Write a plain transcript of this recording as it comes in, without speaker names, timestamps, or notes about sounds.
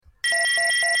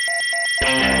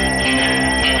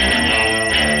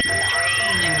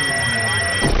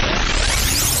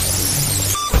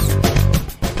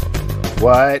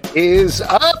What is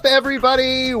up,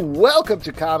 everybody? Welcome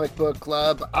to Comic Book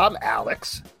Club. I'm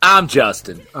Alex. I'm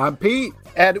Justin. I'm Pete.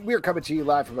 And we're coming to you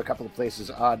live from a couple of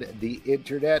places on the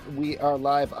internet. We are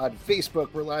live on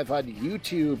Facebook. We're live on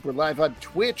YouTube. We're live on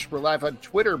Twitch. We're live on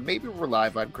Twitter. Maybe we're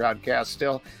live on Crowdcast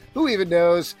still. Who even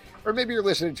knows? Or maybe you're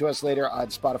listening to us later on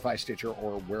Spotify, Stitcher,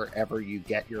 or wherever you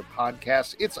get your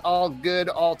podcasts. It's all good,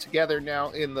 all together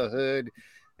now in the hood.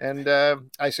 And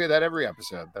I say that every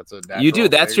episode. That's a natural You do.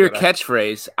 That's thing your that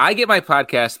catchphrase. I get my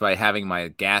podcast by having my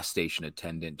gas station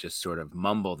attendant just sort of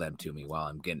mumble them to me while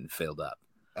I'm getting filled up.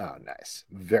 Oh, nice.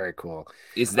 Very cool.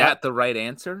 Is that the right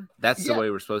answer? That's yeah. the way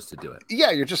we're supposed to do it.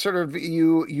 Yeah, you're just sort of,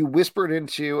 you whisper it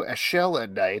into a shell at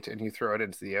night and you throw it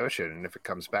into the ocean. And if it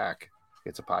comes back,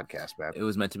 it's a podcast, man. It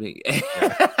was meant to be.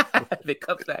 If it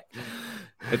comes back.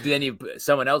 If then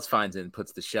someone else finds it and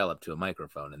puts the shell up to a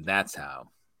microphone, and that's how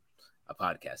a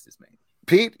podcast is made.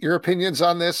 Pete, your opinions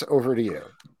on this, over to you.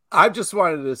 I just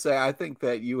wanted to say, I think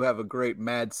that you have a great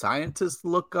mad scientist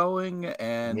look going,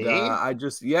 and Me?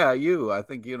 you. I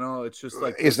think it's just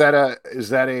like Is that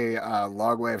a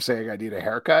long way of saying I need a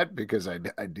haircut? Because I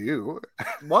do.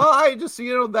 Well, I just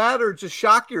that, or just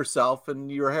shock yourself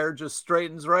and your hair just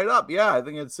straightens right up. Yeah, I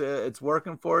think it's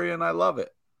working for you, and I love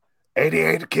it.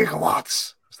 88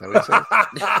 gigawatts. Is that what he said?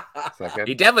 Is that good?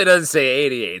 He definitely doesn't say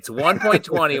 88. It's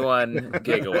 1.21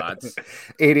 gigawatts.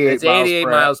 88 It's 88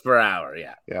 miles miles per hour.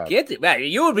 Yeah. Yeah. Get it back.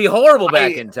 You would be horrible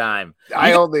back in time.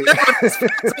 Otherwise,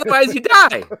 you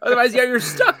die. Otherwise, you're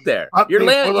stuck there. You're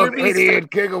 88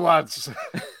 gigawatts.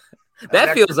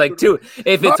 That feels like two.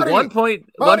 If it's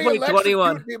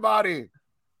 1.21, body.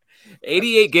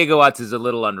 88 gigawatts is a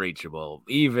little unreachable,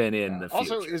 even in the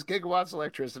future. Also, is gigawatts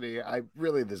electricity?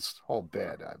 This whole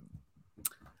bit.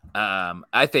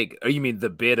 I think. You mean the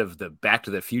bit of the Back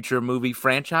to the Future movie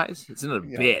franchise? It's not a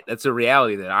bit. That's a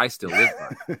reality that I still live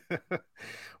by.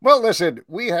 Well, listen,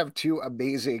 we have two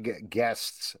amazing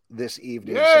guests this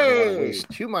evening. So we don't waste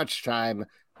too much time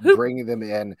bringing them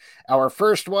in. Our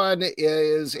first one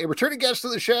is a returning guest to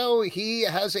the show. He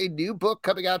has a new book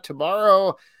coming out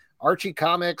tomorrow. Archie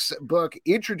Comics book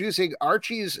introducing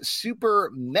Archie's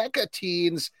Super Mega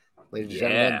Teens. Ladies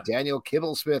and gentlemen, Daniel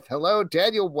Kibblesmith. Hello,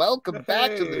 Daniel. Welcome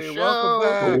back to the show.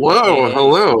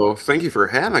 Hello. Thank you for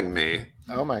having me.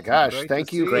 Oh my gosh.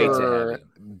 Thank you for you.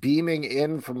 beaming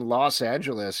in from Los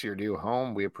Angeles, your new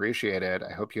home. We appreciate it.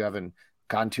 I hope you haven't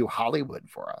gone to Hollywood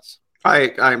for us.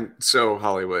 I'm so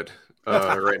Hollywood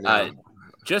right now.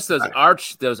 Just those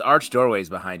arch doorways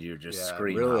behind you just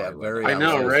scream. Really, I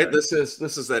know, right? This is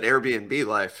that Airbnb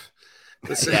life.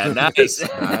 Nice.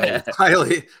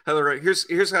 Highly right.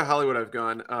 Here's how Hollywood I've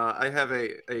gone. I have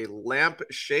a lamp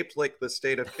shaped like the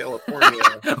state of California.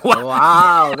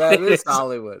 Wow, that is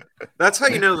Hollywood. That's how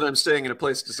you know that I'm staying in a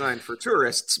place designed for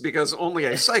tourists, because only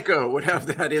a psycho would have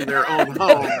that in their own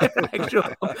home.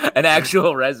 An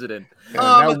actual resident.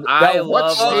 I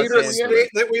love the state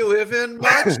that we live in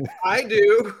much. I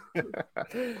do.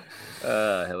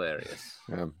 Hilarious.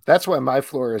 That's why my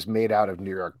floor is made out of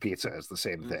New York pizza. Is the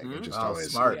same thing. It just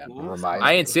always smart. reminds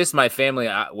I me. insist my family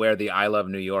wear the "I Love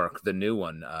New York," the new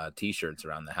one, T-shirts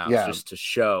around the house, just to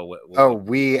show.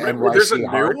 We NYC there's a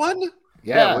heart. new one.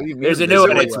 Yeah, what do you mean? There's a new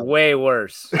one. It's way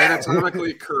worse.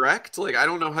 Anatomically correct. Like, I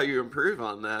don't know how you improve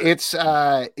on that.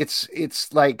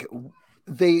 It's like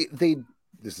they.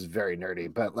 This is very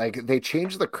nerdy, but like they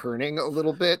changed the kerning a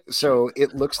little bit, so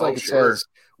it looks like it says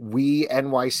 "We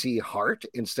NYC Heart"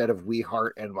 instead of "We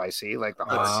Heart NYC." Like the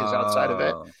heart is outside of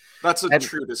it. That's a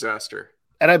true disaster.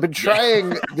 And I've been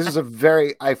trying. This is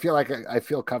I feel like I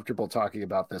feel comfortable talking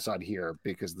about this on here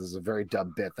because this is a very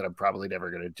dumb bit that I'm probably never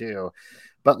going to do.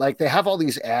 But like they have all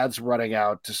these ads running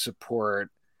out to support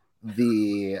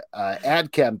the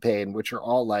ad campaign, which are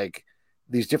all like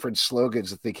these different slogans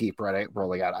that they keep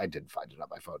rolling out. I didn't find it on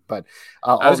my phone, but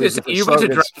I was going to say, you're about to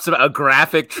drop a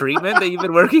graphic treatment that you've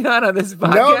been working on this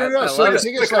podcast. No. So the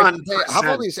thing is, like, they have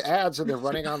all these ads and they're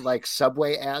running on like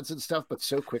Subway ads and stuff, but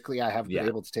so quickly I haven't been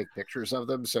able to take pictures of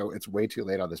them. So it's way too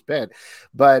late on this bit.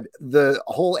 But the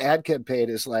whole ad campaign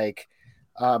is like,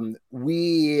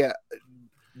 we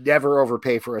never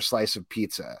overpay for a slice of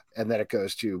pizza, and then it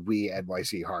goes to "We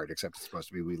NYC Heart," except it's supposed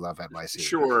to be "We Love NYC."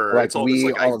 Sure, like it's all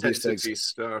of these things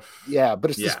stuff. Yeah,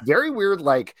 but it's this very weird,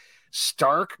 like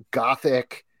stark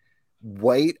gothic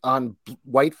white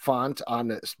font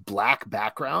on a black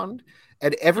background,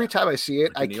 And every time I see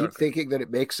it, Like I New keep Yorker. thinking that it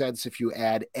makes sense if you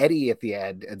add Eddie at the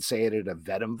end and say it in a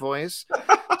Venom voice.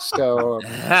 So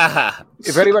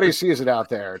if anybody sees it out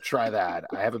there, try that.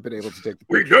 I haven't been able to take the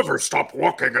We picture. never stop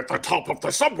walking at the top of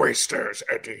the subway stairs,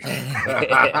 Eddie.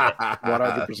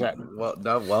 100%. Well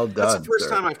done. That's the first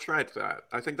sir. time I've tried that.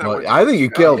 I think that Well, went I think you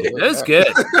killed it. It was good.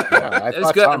 Yeah, It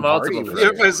was good on multiple was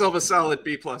Give myself a solid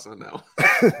B+ on that one.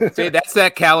 See, that's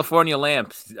that California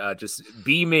lamp, just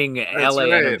beaming That's LA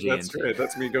right. energy. That's right.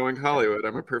 That's me going Hollywood.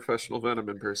 I'm a professional Venom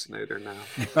impersonator now.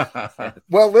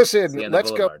 Well, listen, See you on the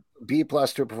let's go boulevard. B+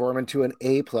 to performance to an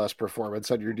A+ performance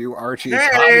on your new Archie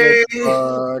Hey! comic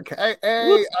book.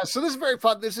 Hey. So this is very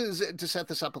fun. This is, to set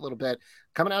this up a little bit,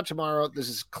 coming out tomorrow. This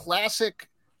is classic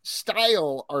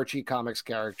style Archie comics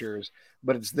characters,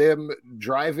 but it's them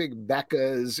driving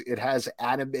mechas. It has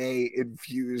anime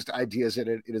infused ideas in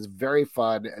it. It is very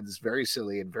fun and it's very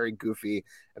silly and very goofy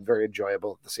and very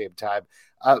enjoyable at the same time.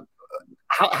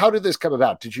 How did this come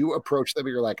about? Did you approach them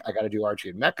and you're like, I got to do Archie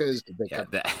and mechas? Did they come?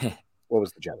 What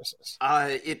was the genesis?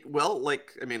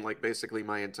 Basically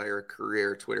my entire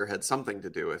career, Twitter had something to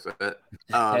do with it.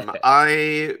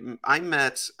 I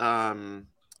met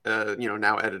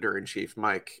now editor-in-chief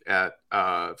Mike at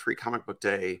Free Comic Book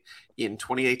Day in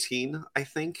 2018, I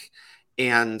think.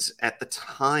 And at the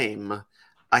time,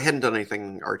 I hadn't done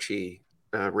anything Archie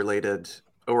related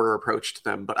or approached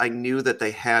them, but I knew that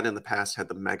they had in the past had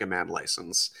the Mega Man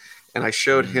license. And I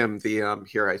showed him the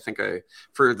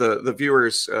for the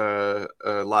viewers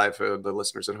live, the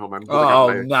listeners at home.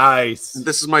 Nice!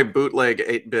 This is my bootleg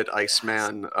 8-bit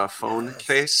Iceman phone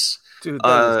case, Dude.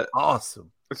 That is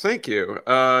awesome. Thank you.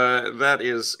 That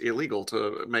is illegal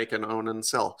to make and own and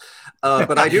sell,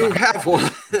 but I do have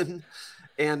one.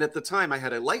 And at the time, I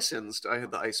had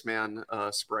the Iceman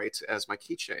sprite as my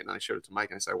keychain. And I showed it to Mike,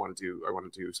 and I said, I want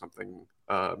to do something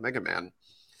Mega Man.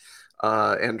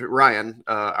 And Ryan,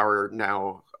 our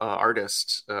now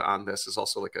artist on this, is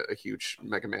also like a huge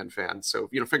Mega Man fan. So,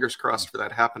 fingers crossed for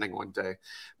that happening one day.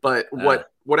 But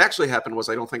what actually happened was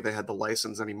I don't think they had the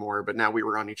license anymore, but now we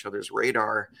were on each other's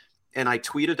radar. And I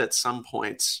tweeted at some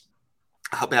point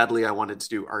how badly I wanted to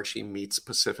do Archie meets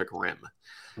Pacific Rim.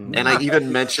 And I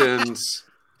even mentioned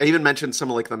some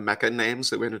of like the mecha names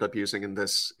that we ended up using in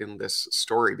this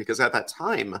story, because at that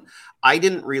time I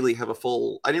didn't really have a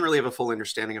full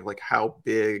understanding of like how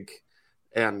big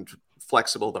and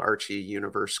flexible the Archie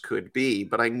universe could be,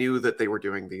 but I knew that they were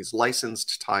doing these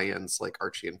licensed tie-ins like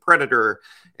Archie and Predator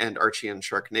and Archie and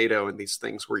Sharknado, and these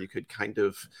things where you could kind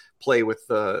of play with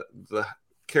the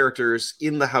characters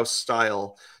in the house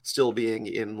style still being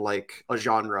in like a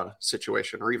genre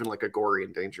situation or even like a gory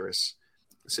and dangerous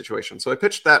situation. So I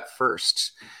pitched that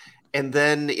first, and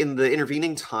then in the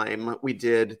intervening time we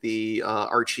did the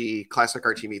classic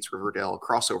Archie meets Riverdale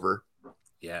crossover,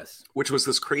 which was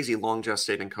this crazy long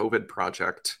gestating COVID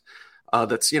project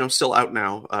that's still out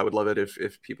now. I would love it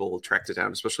if people tracked it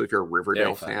down, especially if you're a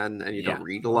Riverdale fan and you don't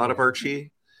read a lot of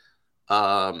Archie.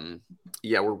 We're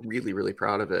really, really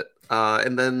proud of it.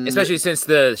 And then especially since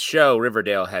the show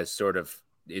Riverdale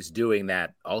is doing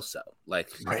that also. Like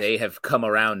they have come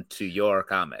around to your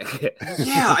comic.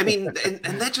 Yeah, I mean,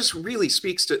 and that just really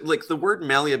speaks to like the word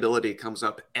malleability comes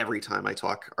up every time I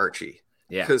talk Archie.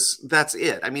 Yeah, because that's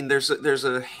it. I mean, there's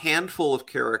a handful of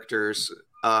characters.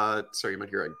 Sorry, you might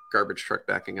hear a garbage truck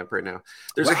backing up right now.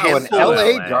 There's a handful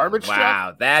an LA garbage truck.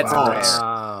 Wow, that's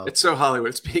It's so Hollywood.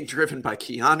 It's being driven by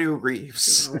Keanu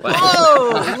Reeves.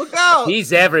 Whoa, look out!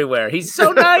 He's everywhere. He's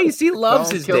so nice. He loves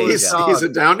his day job. He's a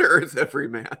down to earth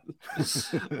everyman.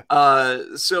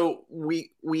 So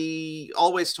we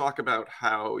always talk about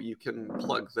how you can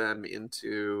plug them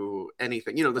into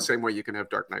anything. The same way you can have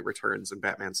Dark Knight Returns and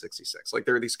Batman 66. Like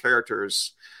there are these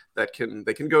characters that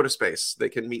they can go to space, they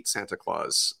can meet Santa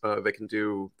Claus, they can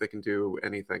do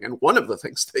anything. And one of the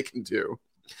things they can do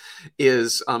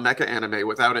is mecha anime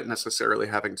without it necessarily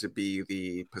having to be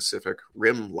the Pacific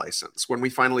Rim license. When we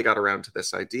finally got around to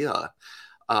this idea,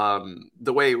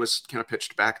 the way it was kind of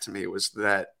pitched back to me was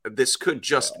that this could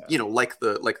just, like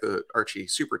the Archie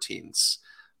Super Teens,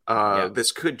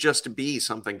 this could just be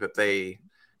something that they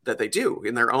do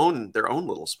in their own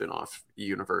little spin-off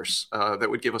universe that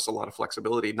would give us a lot of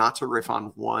flexibility, not to riff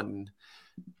on one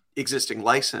existing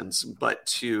license, but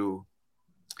to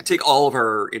take all of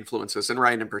our influences. And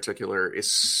Ryan in particular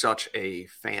is such a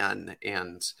fan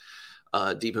and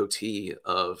devotee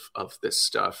of this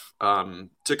stuff,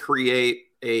 to create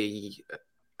a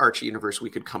Archie universe we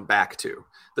could come back to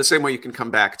the same way you can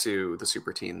come back to the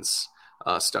Super Teens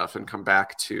stuff and come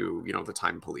back to the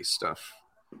Time Police stuff.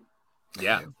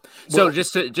 Yeah. So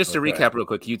just to recap real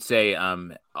quick, you'd say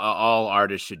all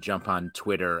artists should jump on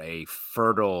Twitter a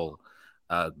fertile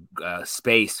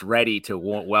space ready to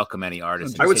welcome any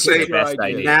artist. I would say the best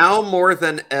idea. Now more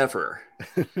than ever.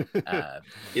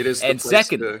 It is, and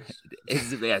second,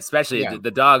 especially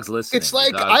the dogs listening. It's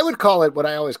like I would call it. What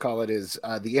I always call it is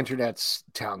the internet's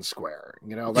town square.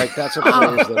 Like that's a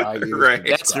phrase that I use. Right.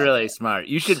 That's really smart.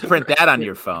 You should print that on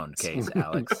your phone case,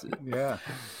 Alex. Yeah.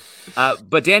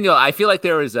 But Daniel, I feel like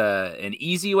there was an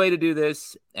easy way to do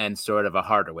this and sort of a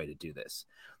harder way to do this.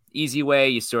 Easy way,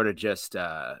 you sort of just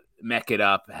mech it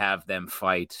up, have them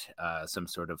fight some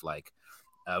sort of like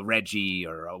a Reggie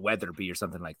or a Weatherby or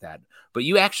something like that. But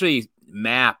you actually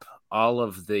map all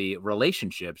of the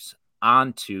relationships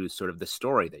onto sort of the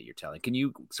story that you're telling. Can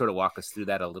you sort of walk us through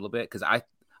that a little bit? Because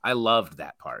I loved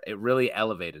that part. It really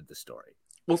elevated the story.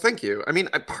 Well, thank you. I mean,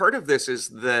 part of this is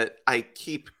that I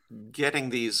keep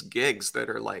getting these gigs that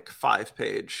are like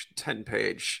 5-page,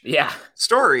 10-page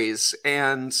stories,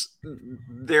 and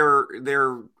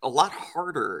they're a lot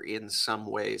harder in some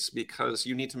ways because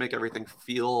you need to make everything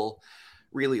feel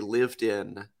really lived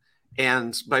in.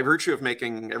 And by virtue of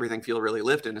making everything feel really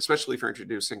lived in, especially for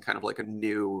introducing kind of like a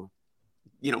new,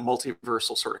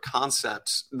 multiversal sort of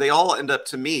concept, they all end up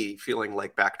to me feeling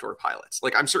like backdoor pilots.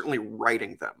 Like I'm certainly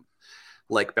writing them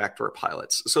like backdoor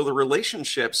pilots. So the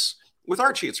relationships with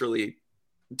Archie, it's really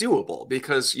doable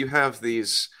because you have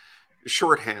these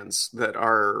shorthands that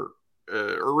are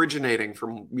originating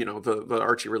from, the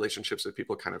Archie relationships that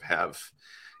people kind of have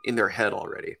in their head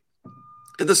already.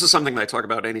 And this is something that I talk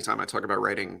about anytime I talk about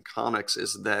writing comics,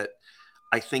 is that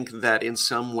I think that in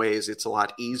some ways it's a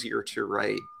lot easier to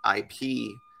write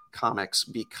IP comics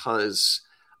because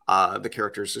the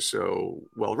characters are so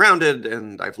well-rounded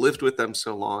and I've lived with them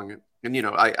so long. And,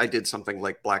 I did something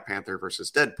like Black Panther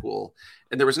versus Deadpool,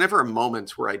 and there was never a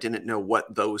moment where I didn't know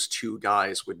what those two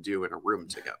guys would do in a room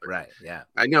together. Right, yeah.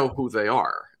 I know who they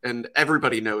are, and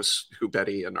everybody knows who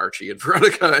Betty and Archie and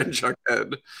Veronica and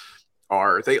Jughead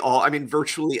are. They all,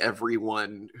 virtually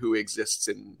everyone who exists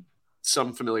in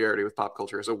some familiarity with pop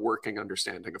culture has a working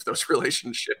understanding of those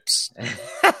relationships.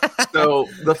 So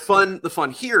the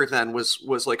fun here then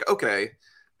was like, okay,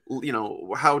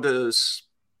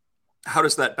 how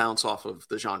does that bounce off of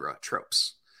the genre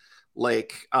tropes?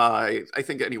 Like, I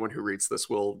think anyone who reads this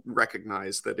will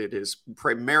recognize that it is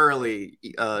primarily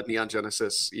Neon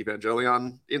Genesis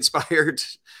Evangelion inspired,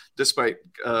 despite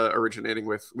originating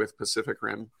with Pacific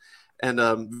Rim.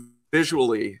 And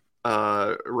visually,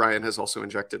 Ryan has also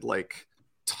injected like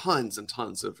tons and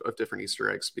tons of different Easter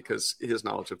eggs because his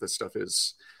knowledge of this stuff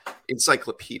is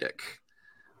encyclopedic.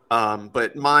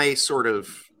 But my sort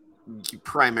of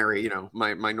primary,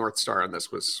 my North Star on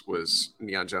this was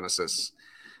Neon Genesis.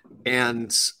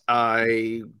 And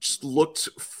I just looked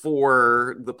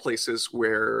for the places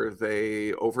where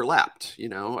they overlapped.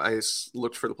 I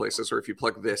looked for the places where if you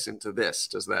plug this into this,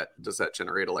 does that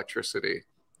generate electricity?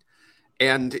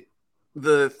 And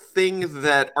the thing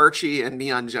that Archie and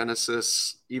Neon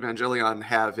Genesis Evangelion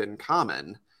have in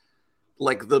common,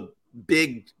 like the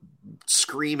big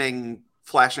screaming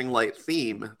flashing light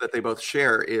theme that they both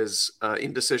share, is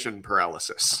indecision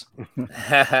paralysis.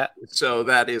 So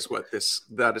that is what this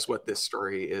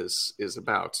story is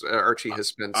about. Archie has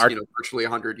spent virtually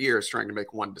 100 years trying to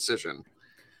make one decision.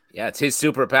 Yeah, it's his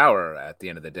superpower at the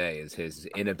end of the day, is his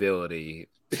inability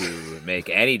to make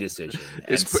any decision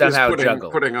and somehow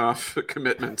juggle. Putting off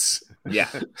commitments. Yeah.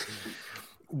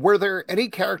 Were there any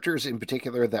characters in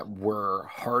particular that were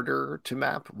harder to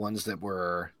map? Ones that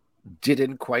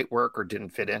didn't quite work or didn't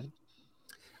fit in?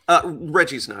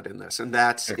 Reggie's not in this, and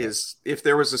that is, if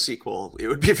there was a sequel, it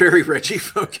would be very Reggie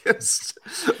focused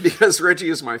because Reggie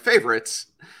is my favorite.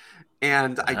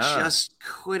 And I just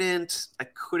couldn't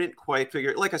quite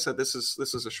figure. Like I said, this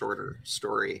is a shorter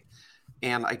story,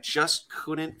 and I just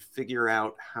couldn't figure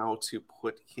out how to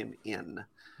put him in,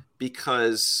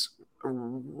 because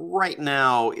right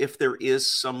now, if there is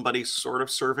somebody sort of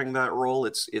serving that role,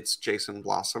 it's Jason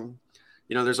Blossom.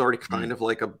 There's already kind of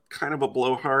a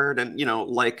blowhard, and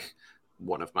like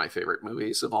one of my favorite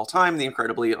movies of all time, the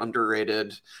incredibly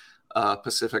underrated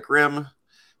Pacific Rim,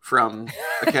 from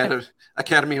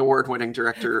Academy Award-winning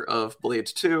director of Blade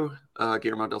 2,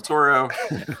 Guillermo del Toro.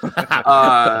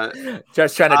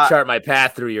 Just trying to chart my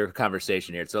path through your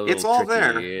conversation here. It's all tricky.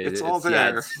 there. It's all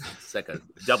there. It's like a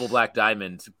double black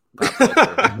diamond.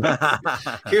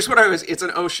 Here's what it's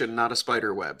an ocean, not a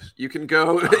spider web. You can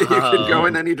go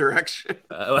in any direction.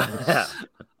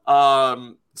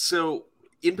 So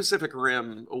in Pacific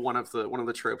Rim, one of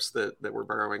the tropes that we're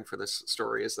borrowing for this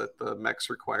story is that the mechs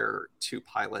require two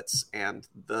pilots, and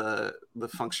the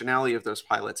functionality of those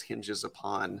pilots hinges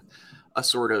upon a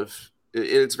sort of,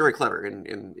 it's very clever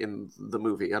in the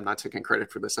movie. I'm not taking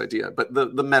credit for this idea, but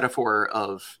the metaphor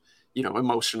of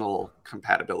emotional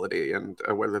compatibility, and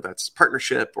whether that's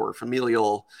partnership or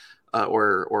familial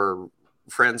or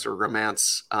friends or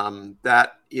romance.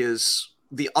 That is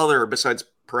the other, besides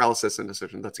paralysis and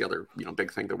decision, that's the other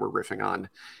big thing that we're riffing on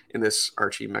in this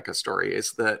Archie mecha story,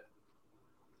 is that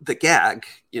the gag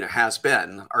has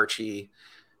been Archie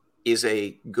is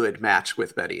a good match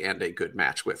with Betty and a good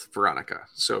match with Veronica.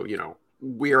 So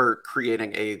we are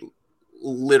creating a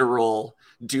literal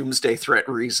doomsday threat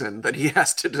reason that he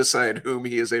has to decide whom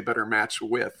he is a better match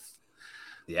with.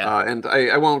 Yeah, and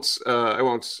I won't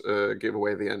give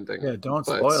away the ending. Yeah, don't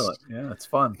spoil it. Yeah, it's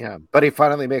fun. Yeah, but he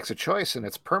finally makes a choice, and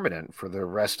it's permanent for the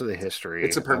rest of the history.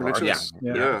 It's a permanent choice.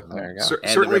 Yeah, there you go.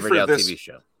 And certainly the Riverdale for this TV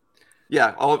show.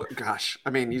 Yeah. Oh gosh. I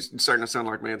mean, you're starting to sound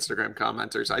like my Instagram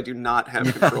commenters. I do not have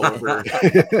control over.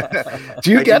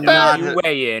 Do you get that? You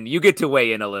weigh in. You get to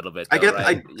weigh in a little bit. Though, I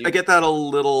get that a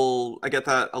little. I get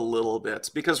that a little bit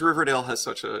because Riverdale has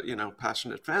such a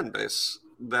passionate fan base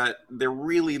that they're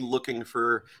really looking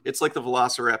for. It's like the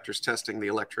Velociraptors testing the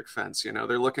electric fence.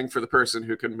 They're looking for the person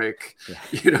who can make.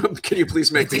 Can you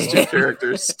please make these two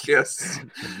characters kiss?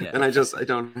 Yeah. And I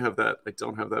don't have that. I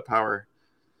don't have that power.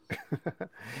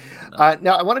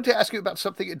 Now, I wanted to ask you about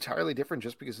something entirely different,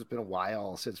 just because it's been a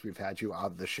while since we've had you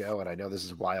on the show, and I know this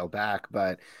is a while back,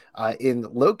 but in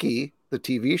Loki, the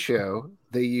TV show,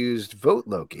 they used Vote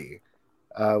Loki,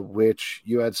 which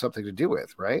you had something to do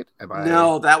with, right?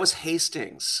 No, that was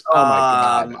Hastings. Oh my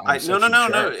God!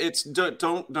 No. It's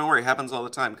don't worry. It happens all the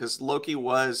time because Loki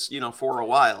was, for a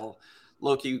while,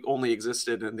 Loki only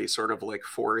existed in these sort of like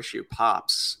 4-issue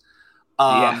pops.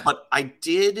 But I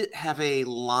did have a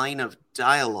line of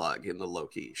dialogue in the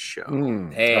Loki show.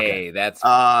 That's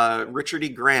Richard E.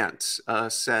 Grant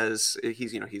says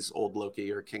he's old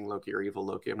Loki or King Loki or evil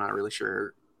Loki. I'm not really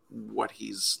sure what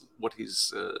he's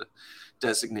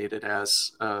designated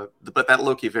as. But that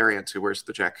Loki variant who wears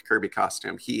the Jack Kirby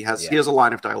costume, he has a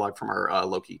line of dialogue from our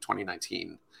Loki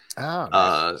 2019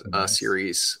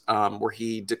 series where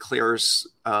he declares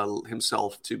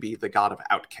himself to be the god of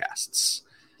outcasts.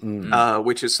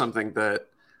 Which is something that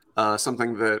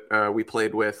we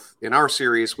played with in our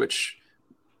series, which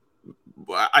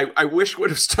I wish would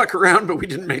have stuck around, but we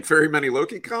didn't make very many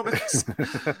Loki comics.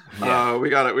 We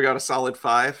got a solid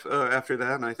 5 after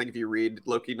that, and I think if you read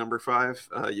Loki number 5,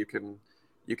 you can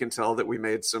tell that we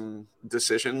made some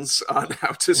decisions on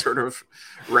how to sort of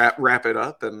wrap it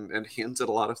up and hint at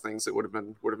a lot of things that would have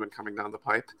been coming down the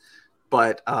pipe.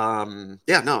 But I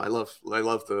love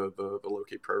the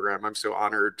Loki program. I'm so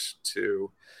honored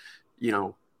to,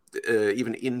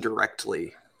 even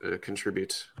indirectly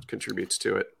contribute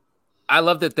to it. I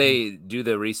love that they do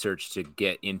the research to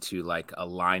get into like a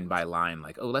line by line,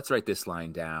 like, oh, let's write this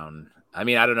line down. I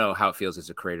mean, I don't know how it feels as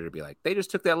a creator to be like, they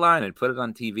just took that line and put it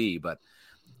on TV, but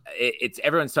it's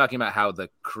everyone's talking about how the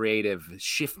creative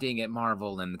shifting at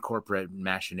Marvel and the corporate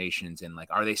machinations and like,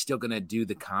 are they still going to do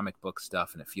the comic book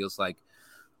stuff? And it feels like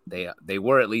they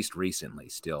were at least recently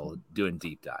still doing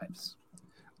deep dives.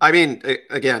 I mean,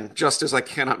 again, just as I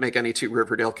cannot make any two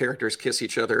Riverdale characters kiss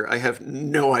each other, I have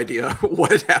no idea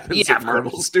what happens at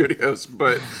Marvel Studios.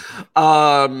 But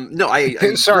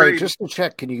no, sorry, just to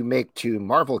check, can you make two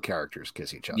Marvel characters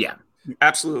kiss each other? Yeah.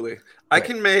 Absolutely. Right. I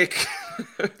can make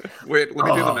wait, let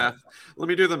me do the math. Let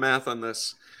me do the math on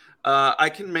this. I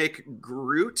can make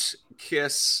Groot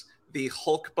kiss the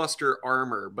Hulkbuster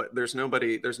armor, but there's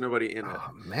nobody in it.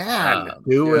 Oh man.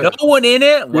 Do it. No one in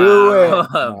it? Wow.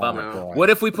 Bummer. No.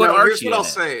 What if we put Archie here's what I'll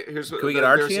say. Can we get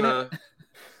Archie in it?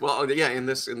 Well, yeah, in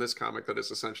this comic, that is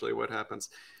essentially what happens.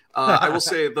 I will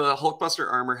say the Hulkbuster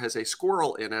armor has a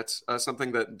squirrel in it,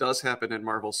 something that does happen in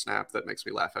Marvel Snap that makes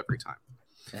me laugh every time.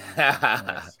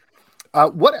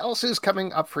 What else is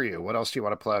coming up for you? What else do you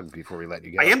want to plug before we let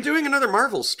you go? I am doing another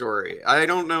Marvel story. I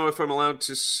don't know if I'm allowed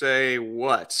to say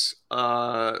what,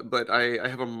 but I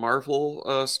have a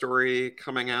Marvel story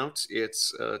coming out.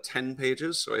 It's 10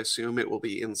 pages, so I assume it will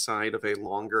be inside of a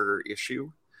longer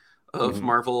issue of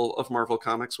Marvel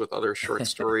Comics with other short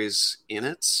stories in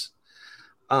it.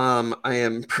 I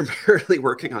am primarily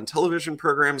working on television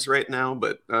programs right now,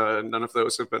 but none of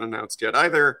those have been announced yet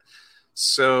either.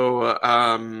 So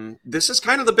this is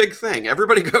kind of the big thing.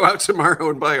 Everybody go out tomorrow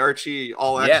and buy Archie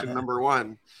All Action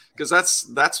 #1, because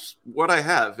that's what I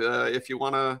have. If you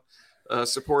want to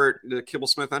support the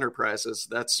Kibblesmith Enterprises,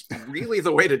 that's really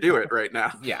the way to do it right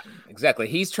now. Yeah, exactly.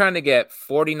 He's trying to get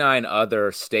 49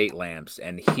 other state lamps,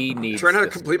 and he needs trying to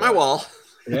complete my wall.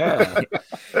 Yeah,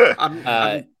 I'm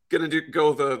gonna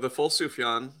go the full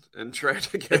Sufjan and try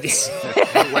to get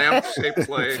lamp shaped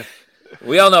like.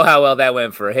 We all know how well that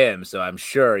went for him, so I'm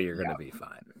sure you're going to be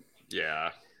fine.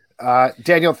 Yeah.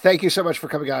 Daniel, thank you so much for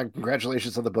coming on.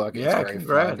 Congratulations on the book. It's very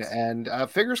congrats. fun. And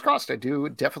fingers crossed, I do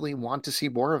definitely want to see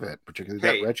more of it, particularly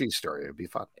that Reggie story. It'd be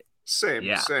fun. Same.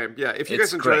 Yeah. If you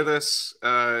It's guys enjoy great. this,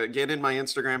 get in my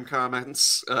Instagram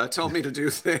comments. Tell me to do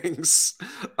things.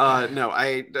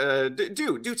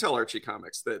 Do tell Archie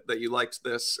Comics that you liked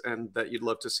this and that you'd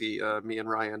love to see me and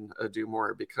Ryan do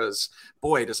more, because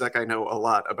boy, does that guy know a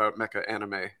lot about mecha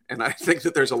anime, and I think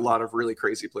that there's a lot of really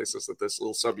crazy places that this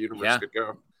little sub universe could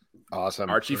go. Awesome.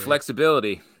 Archie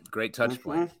flexibility, great touch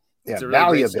point. Yeah, It's a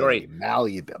really great story.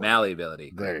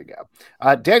 Malleability. There you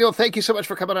go. Daniel, thank you so much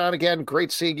for coming on again.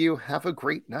 Great seeing you. Have a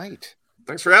great night.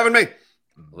 Thanks for having me.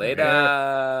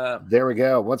 Later. There we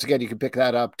go. Once again, you can pick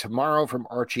that up tomorrow from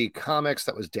Archie Comics.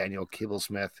 That was Daniel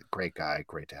Kibblesmith. Great guy.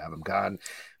 Great to have him gone.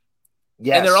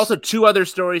 Yes. And there are also 2 other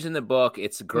stories in the book.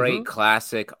 It's great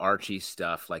classic Archie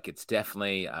stuff. Like, it's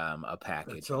definitely a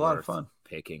package. It's a lot of fun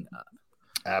picking up.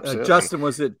 Absolutely. Justin,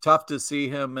 was it tough to see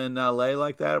him in LA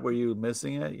like that? Were you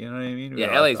missing it? You know what I mean?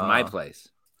 Yeah, LA's my place.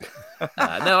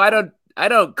 No, I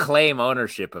don't claim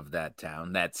ownership of that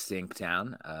town, that stink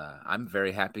town. I'm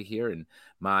very happy here in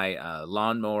my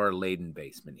lawnmower laden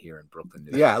basement here in Brooklyn.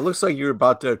 New York. Yeah, it looks like you're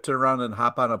about to turn around and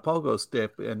hop on a pogo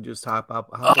stick and just hop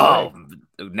away.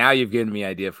 Now you've given me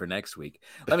an idea for next week.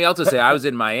 Let me also say I was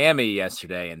in Miami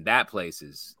yesterday, and that place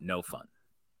is no fun,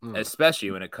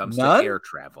 especially when it comes to air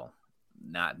travel.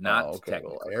 Not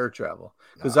technical air travel.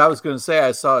 Because I was going to say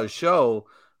I saw a show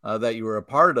that you were a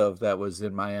part of that was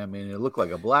in Miami, and it looked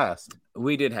like a blast.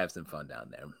 We did have some fun down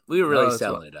there. We were really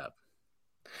selling it up.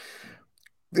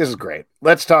 This is great.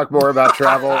 Let's talk more about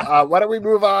travel. Why don't we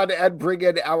move on and bring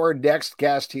in our next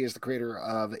guest? He is the creator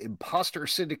of Imposter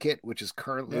Syndicate, which is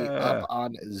currently up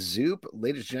on Zoop.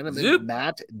 Ladies and gentlemen,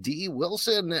 Matt D.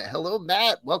 Wilson. Hello,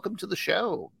 Matt. Welcome to the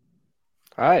show.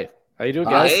 Hi. How you doing,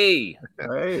 guys? Hey.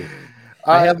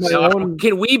 I have my own.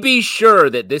 Can we be sure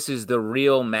that this is the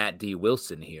real Matt D.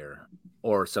 Wilson here,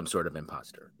 or some sort of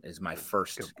imposter? Is my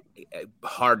first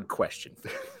hard question.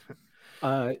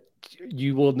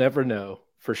 You will never know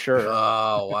for sure.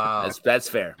 Oh wow, that's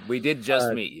fair. We did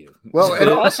just meet you. Well, and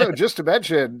also just to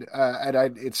mention,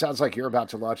 it sounds like you're about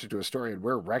to launch into a story, and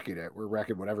we're wrecking it. We're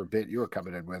wrecking whatever bit you were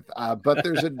coming in with. But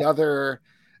there's another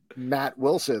Matt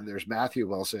Wilson. There's Matthew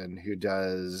Wilson who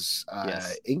does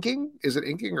inking. Is it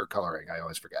inking or coloring? I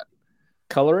always forget.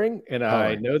 Coloring, and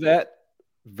I know that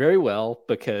very well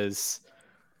because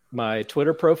my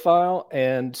Twitter profile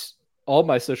and all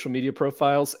my social media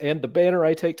profiles and the banner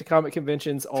I take to comic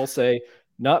conventions all say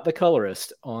 "not the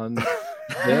colorist" on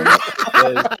them.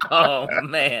 Oh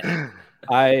man.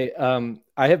 I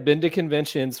have been to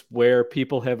conventions where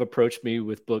people have approached me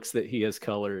with books that he has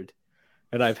colored,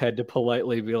 and I've had to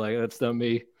politely be like, "That's not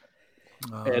me."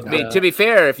 And, I mean, to be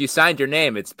fair, if you signed your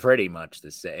name, it's pretty much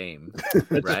the same,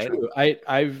 right? True.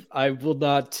 I will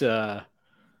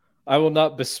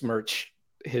not besmirch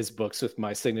his books with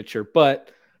my signature,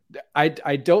 but I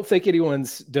don't think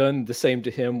anyone's done the same to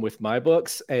him with my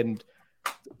books. And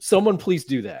someone please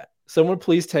do that. Someone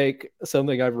please take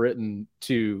something I've written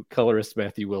to colorist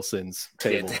Matthew Wilson's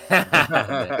table.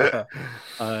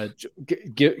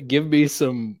 Give me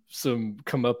some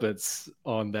comeuppance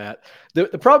on that. The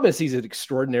problem is he's an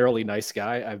extraordinarily nice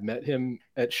guy. I've met him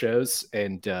at shows,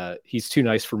 and he's too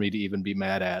nice for me to even be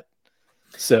mad at.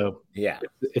 So yeah,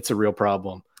 it's a real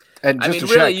problem. And just to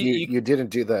check, you didn't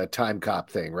do the time cop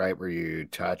thing, right? Where you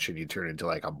touch and you turn into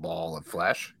like a ball of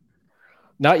flesh?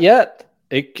 Not yet.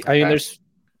 There's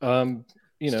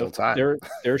there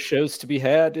are shows to be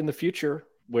had in the future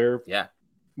where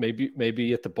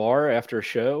maybe at the bar after a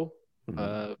show,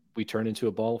 we turn into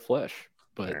a ball of flesh,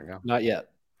 but not yet.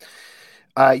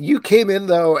 You came in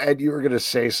though, and you were going to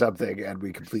say something, and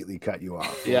we completely cut you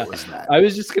off. What was that? I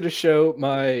was just going to show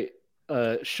my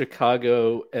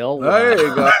Chicago L. There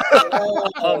you go.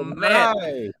 Oh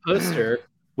man, poster,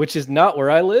 which is not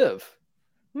where I live.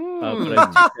 But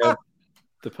I have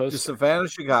the poster. Just a fan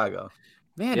of Chicago.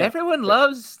 Man, everyone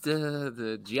loves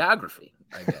the geography,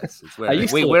 I guess. It's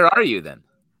where where are you then?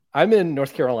 I'm in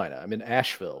North Carolina. I'm in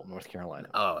Asheville, North Carolina.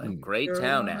 Oh, a great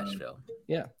town, Asheville.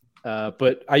 Yeah.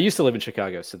 But I used to live in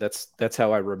Chicago, so that's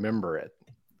how I remember it.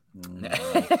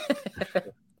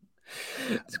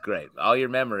 It's great. All your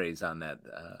memories on that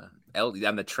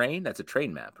on the train. That's a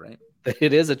train map, right?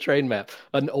 It is a train map,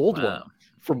 an old one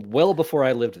from well before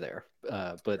I lived there.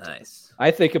 But nice.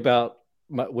 I think about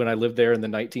when I lived there in the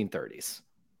 1930s.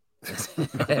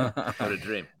 What a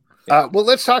dream. Well,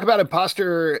 let's talk about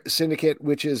Imposter Syndicate,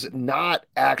 which is not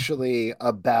actually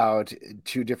about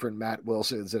two different Matt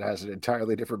Wilsons. It has an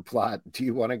entirely different plot. Do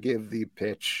you want to give the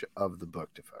pitch of the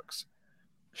book to folks?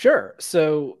 Sure.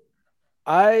 So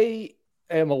I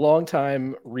am a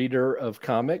longtime reader of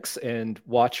comics and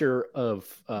watcher of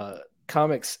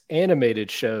comics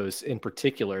animated shows in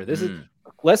particular. This is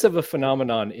less of a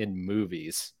phenomenon in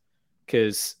movies,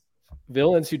 because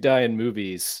villains who die in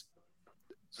movies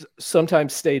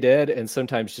sometimes stay dead and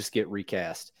sometimes just get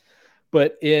recast.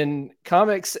 But in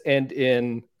comics and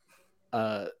in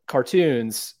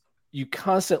cartoons, you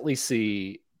constantly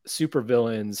see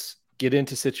supervillains get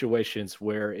into situations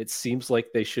where it seems like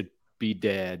they should be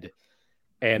dead.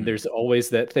 And there's always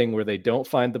that thing where they don't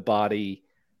find the body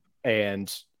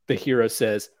and the hero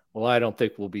says, well, I don't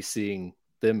think we'll be seeing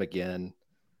them again,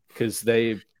 because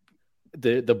the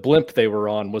blimp they were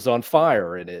on was on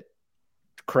fire and it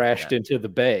crashed into the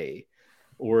bay,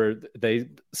 or they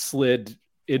slid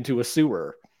into a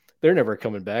sewer. They're never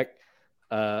coming back.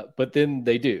 But then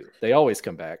they do. They always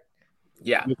come back.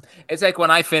 Yeah. It's like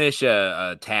when I finish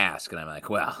a task and I'm like,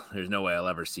 well, there's no way I'll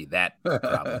ever see that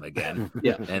problem again.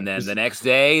 Yeah. And then the next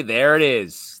day, there it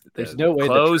is. There's no way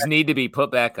clothes need to be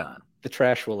put back on. The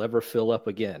trash will ever fill up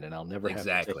again, and I'll never have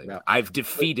to take them out. I've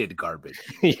defeated garbage.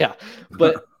 Yeah.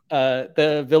 But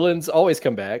the villains always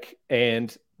come back,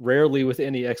 and rarely with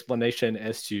any explanation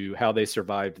as to how they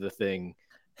survived the thing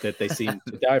that they seem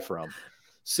to die from.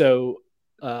 So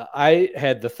I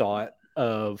had the thought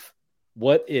of,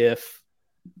 what if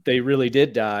they really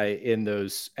did die in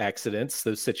those accidents,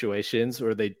 those situations,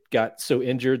 or they got so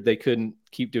injured they couldn't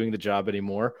keep doing the job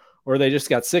anymore, or they just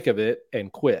got sick of it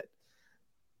and quit.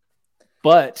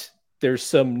 But there's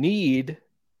some need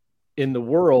in the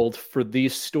world for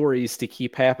these stories to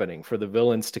keep happening, for the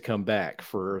villains to come back,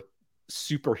 for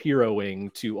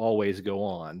superheroing to always go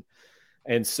on.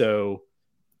 And so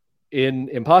in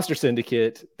Imposter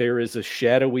Syndicate, there is a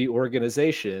shadowy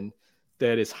organization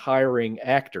that is hiring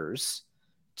actors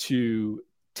to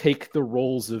take the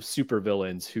roles of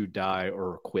supervillains who die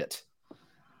or quit.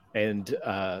 And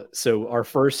so our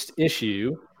first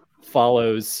issue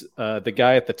follows the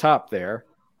guy at the top there,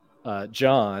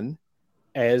 John,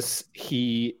 as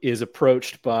he is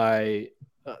approached by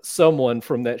someone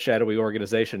from that shadowy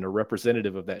organization, a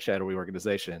representative of that shadowy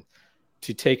organization,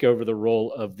 to take over the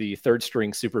role of the third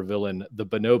string supervillain, the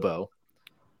Bonobo,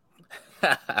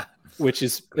 which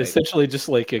is essentially just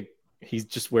like he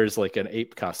just wears like an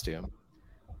ape costume.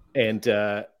 And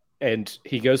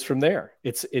he goes from there.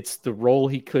 It's the role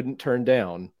he couldn't turn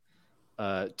down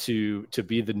to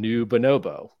be the new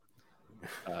Bonobo.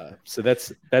 So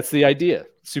that's the idea.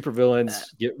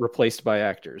 Supervillains get replaced by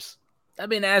actors. I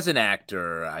mean, as an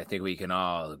actor, I think we can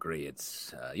all agree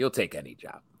it's you'll take any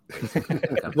job.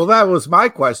 Well, that was my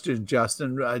question,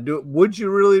 Justin. Would you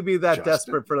really be that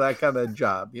desperate for that kind of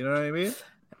job? You know what I mean?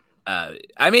 I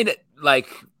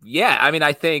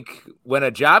think when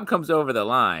a job comes over the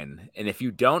line, and if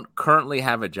you don't currently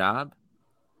have a job,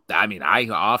 I mean, I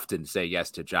often say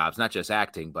yes to jobs, not just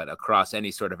acting, but across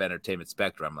any sort of entertainment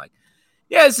spectrum. Like,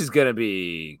 yeah, this is going to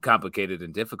be complicated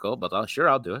and difficult, but I'll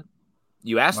do it.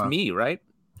 You asked me, right?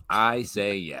 I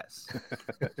say yes.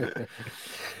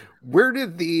 Where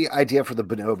did the idea for the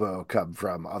Bonobo come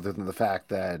from, other than the fact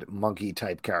that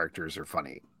monkey-type characters are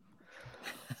funny?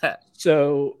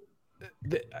 So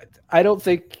I don't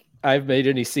think I've made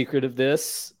any secret of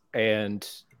this, and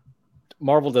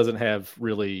Marvel doesn't have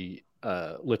really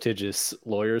litigious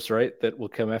lawyers, right, that will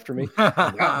come after me.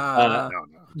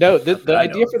 No, the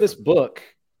idea for this book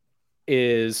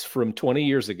is from 20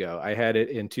 years ago. I had it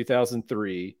in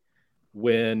 2003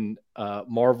 when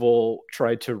Marvel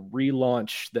tried to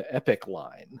relaunch the Epic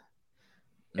line.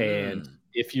 And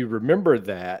if you remember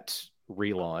that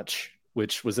relaunch,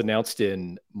 which was announced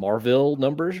in Marvel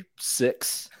number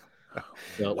 6.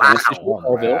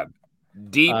 Wow.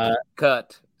 Deep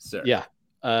cut, sir. Yeah.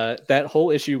 That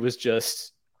whole issue was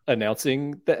just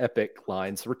announcing the Epic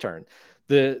line's return.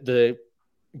 The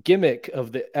gimmick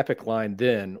of the Epic line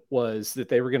then was that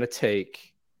they were going to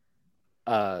take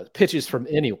pitches from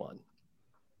anyone.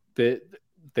 That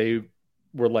they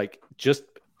were like, just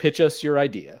pitch us your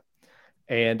idea.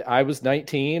 And I was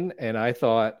 19 and I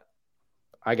thought,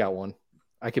 I got one.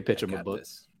 I could pitch him a book.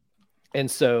 This. And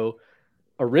so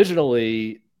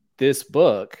originally this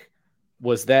book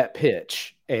was that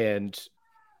pitch, and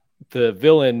the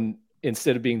villain,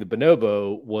 instead of being the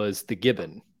Bonobo, was the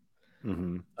Gibbon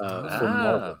from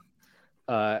Marvel.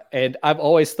 And I've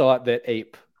always thought that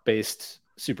ape-based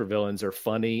supervillains are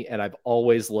funny, and I've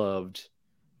always loved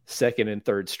second and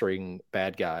third string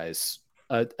bad guys.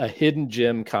 A hidden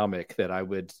gem comic that I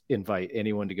would invite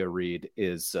anyone to go read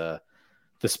is the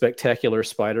Spectacular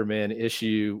Spider-Man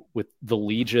issue with the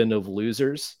Legion of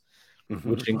Losers,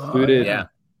 which included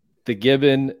the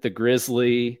Gibbon, the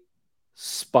Grizzly,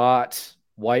 Spot,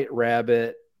 White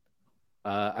Rabbit,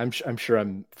 I'm sure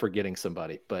I'm forgetting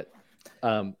somebody, but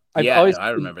I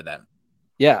remember that.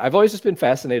 Yeah, I've always just been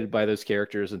fascinated by those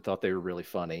characters and thought they were really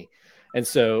funny. And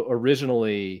so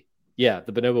originally, the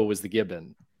bonobo was the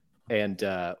gibbon. And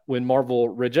when Marvel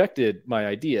rejected my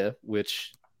idea,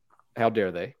 which, how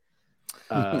dare they?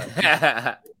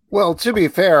 Well, to be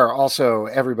fair, also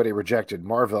everybody rejected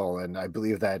Marvel, and I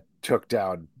believe that took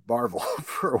down Marvel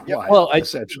for a while. Well,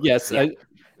 essentially. Yes,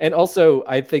 and also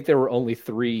I think there were only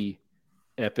 3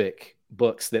 epic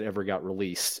books that ever got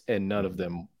released, and none of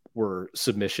them were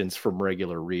submissions from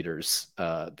regular readers.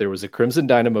 There was a Crimson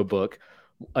Dynamo book.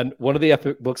 One of the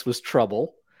epic books was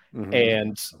Trouble,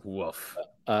 and woof.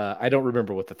 I don't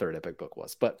remember what the 3rd epic book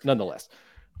was, but nonetheless.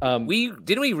 We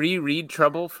reread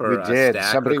Trouble for we did.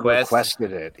 Stack Somebody request?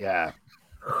 requested it. Yeah.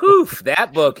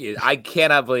 That book is. I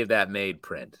cannot believe that made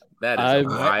print. That is a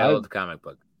wild comic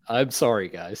book. I'm sorry,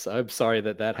 guys. I'm sorry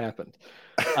that happened.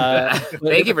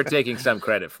 Thank you for taking some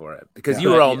credit for it, because you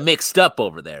were all mixed up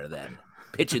over there then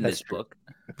pitching this book.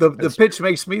 The pitch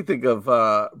makes me think of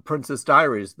Princess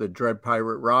Diaries, the Dread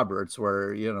Pirate Roberts,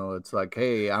 where it's like,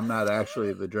 hey, I'm not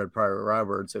actually the Dread Pirate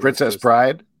Roberts. Princess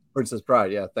Bride. Princess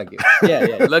Bride, yeah, thank you.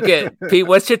 Yeah. Look at Pete.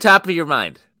 What's your top of your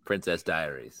mind? Princess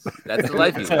Diaries. That's the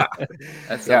life you live.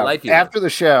 That's the life you After live. the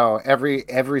show,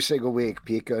 every single week,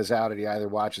 Pete goes out and he either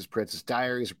watches Princess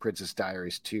Diaries or Princess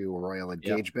Diaries 2 Royal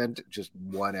Engagement, just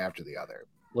one after the other.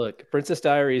 Look, Princess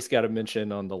Diaries got a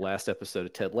mention on the last episode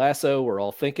of Ted Lasso. We're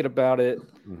all thinking about it.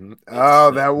 Mm-hmm.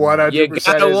 Oh, that 100% You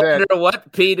gotta is wonder it.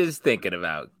 what Pete is thinking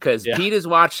about, because Pete has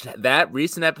watched that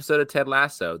recent episode of Ted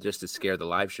Lasso just to scare the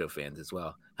live show fans as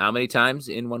well. How many times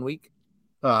in 1 week?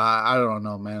 I don't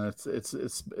know, man.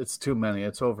 It's too many.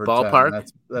 It's over ballpark. 10.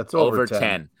 That's over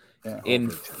 10. Yeah, in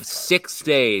 6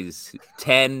 days,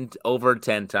 10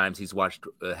 times he's watched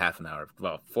half an hour,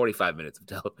 45 minutes of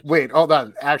television. Wait, hold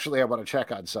on. Actually, I want to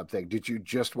check on something. Did you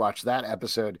just watch that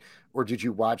episode, or did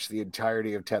you watch the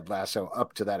entirety of Ted Lasso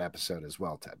up to that episode as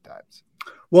well 10 times?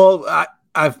 Well,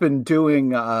 I've been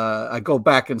doing. I go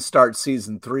back and start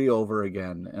season 3 over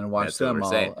again and watch them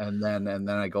all, and then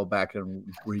I go back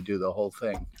and redo the whole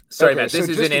thing. Sorry, Matt. This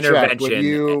is an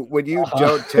intervention. When you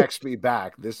don't text me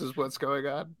back, this is what's going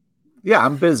on. Yeah,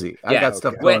 I'm busy. I got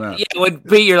stuff going on. Yeah, when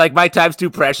Pete, you're like, my time's too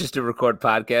precious to record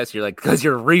podcasts. You're like, because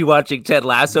you're rewatching Ted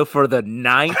Lasso for the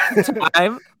 9th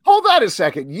time. Hold on a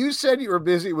second. You said you were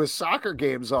busy with soccer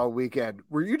games all weekend.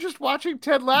 Were you just watching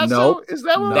Ted Lasso? Nope. Is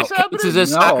that what was happening? This is a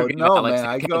soccer game. No, man.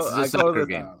 I go to the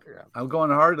game. I'm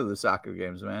going hard to the soccer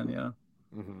games, man.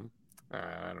 Mm-hmm.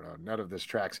 I don't know. None of this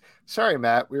tracks. Sorry,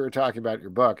 Matt. We were talking about your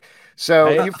book. So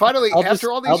you finally, all these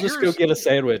years, I'll just go get a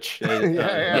sandwich.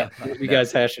 Yeah. You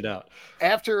guys hash it out.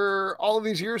 After all of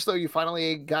these years, though, you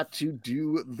finally got to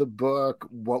do the book.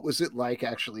 What was it like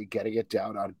actually getting it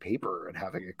down on paper and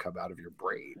having it come out of your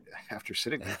brain after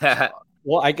sitting there for so long?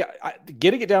 Well,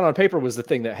 getting it down on paper was the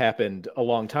thing that happened a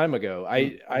long time ago.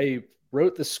 I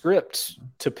wrote the script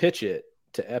to pitch it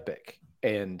to Epic,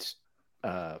 and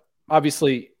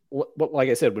obviously, like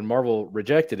I said, when Marvel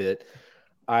rejected it,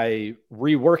 I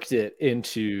reworked it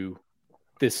into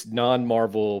this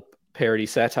non-Marvel parody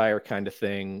satire kind of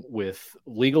thing with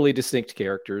legally distinct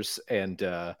characters and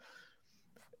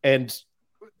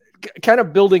kind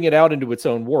of building it out into its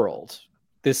own world.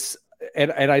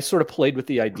 And I sort of played with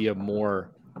the idea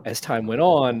more as time went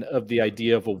on of the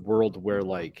idea of a world where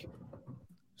like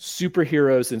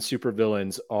superheroes and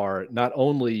supervillains are not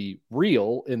only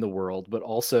real in the world, but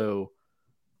also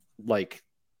like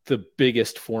the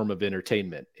biggest form of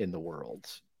entertainment in the world,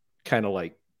 kind of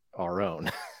like our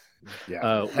own.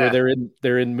 Where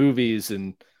they're in movies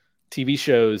and TV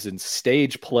shows and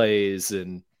stage plays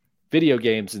and video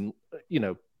games, and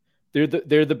they're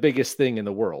the biggest thing in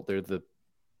the world. They're the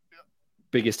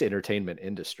biggest entertainment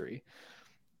industry.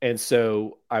 And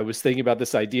so I was thinking about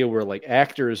this idea where like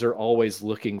actors are always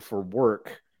looking for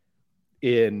work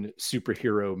in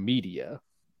superhero media.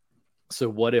 So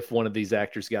what if one of these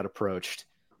actors got approached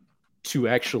to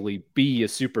actually be a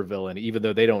supervillain, even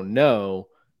though they don't know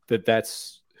that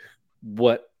that's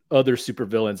what other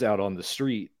supervillains out on the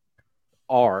street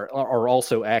are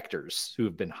also actors who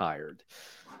have been hired.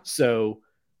 So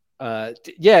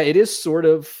it is sort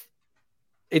of,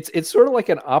 it's sort of like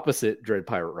an opposite Dread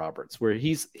Pirate Roberts, where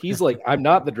he's like, I'm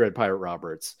not the Dread Pirate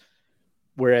Roberts.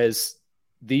 Whereas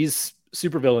these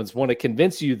supervillains want to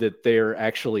convince you that they're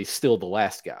actually still the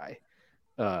last guy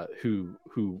who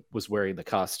was wearing the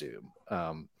costume.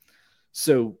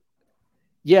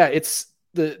 It's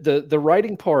the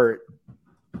writing part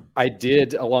I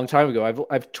did a long time ago.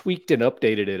 I've tweaked and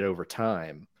updated it over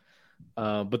time.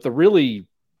 But the really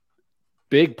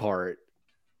big part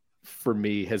for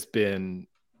me has been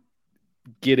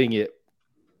getting it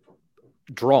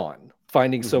drawn,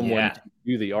 finding someone to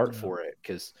do the art for it.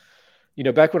 Because,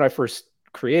 back when I first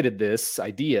created this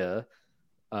idea,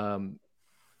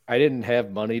 I didn't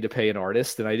have money to pay an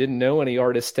artist, and I didn't know any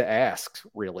artists to ask,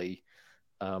 really.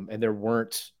 And there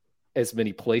weren't as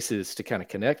many places to kind of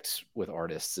connect with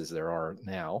artists as there are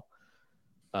now.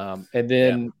 And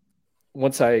then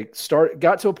once I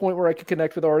got to a point where I could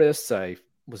connect with artists, I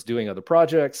was doing other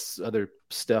projects, other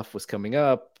stuff was coming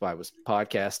up. I was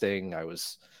podcasting. I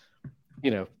was,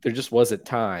 there just wasn't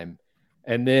time.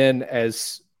 And then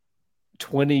as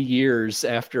 20 years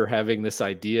after having this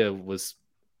idea was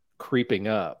creeping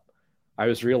up, I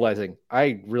was realizing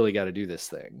I really got to do this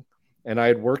thing. And I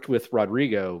had worked with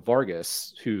Rodrigo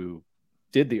Vargas, who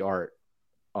did the art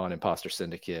on Imposter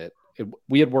Syndicate.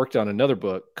 We had worked on another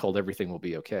book called Everything Will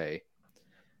Be Okay.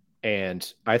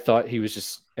 And I thought he was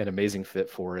just an amazing fit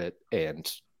for it.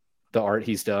 And the art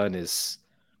he's done is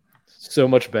so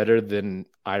much better than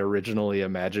I originally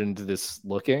imagined this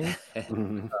looking.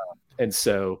 And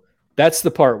so that's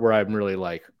the part where I'm really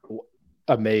like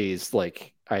amazed.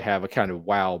 Like I have a kind of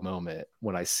wow moment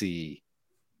when I see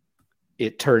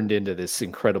it turned into this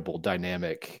incredible,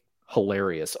 dynamic,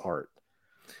 hilarious art.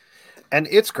 And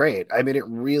it's great. I mean, it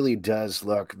really does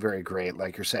look very great.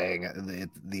 Like you're saying,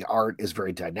 the art is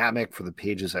very dynamic for the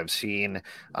pages I've seen.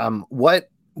 What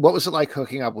was it like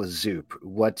hooking up with Zoop?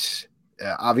 Not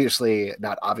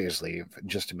obviously,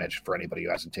 just to mention for anybody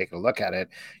who hasn't taken a look at it,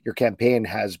 your campaign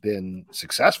has been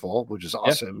successful, which is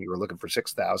awesome. You were looking for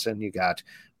 6,000. You got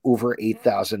over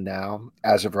 8,000 now.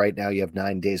 As of right now, you have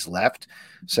 9 days left.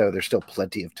 So there's still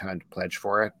plenty of time to pledge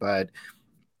for it. But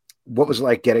what was it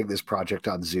like getting this project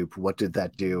on Zoop? What did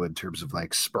that do in terms of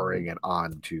like spurring it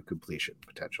on to completion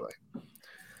potentially?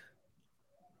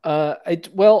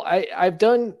 I've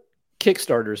done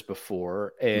Kickstarters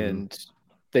before, and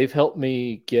they've helped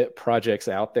me get projects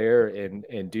out there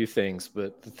and do things.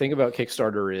 But the thing about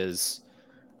Kickstarter is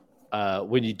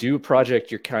when you do a project,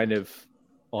 you're kind of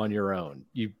on your own.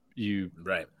 You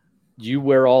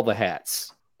wear all the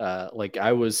hats. Like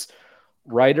I was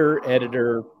writer,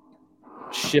 editor,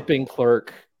 shipping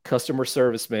clerk, customer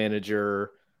service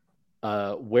manager,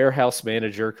 warehouse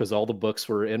manager, because all the books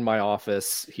were in my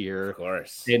office here. Of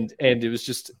course. And it was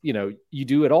just, you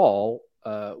do it all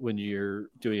when you're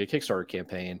doing a Kickstarter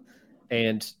campaign.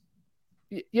 And,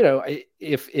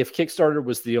 if Kickstarter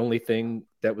was the only thing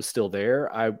that was still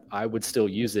there, I would still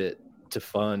use it to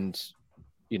fund,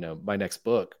 my next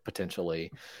book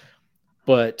potentially.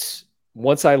 But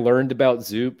once I learned about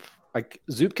Zoop,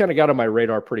 Zoop kind of got on my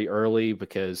radar pretty early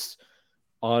because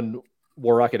on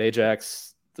War Rocket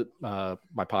Ajax, my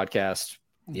podcast,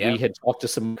 we had talked to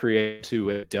some creators who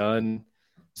had done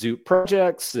Zoop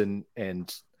projects, and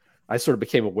I sort of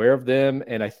became aware of them.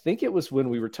 And I think it was when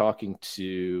we were talking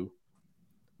to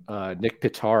Nick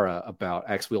Pitara about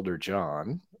Axe Wielder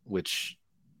John, which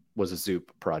was a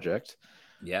Zoop project.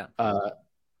 Yeah.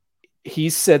 He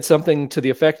said something to the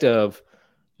effect of,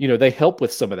 they help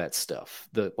with some of that stuff,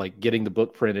 like getting the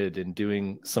book printed and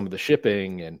doing some of the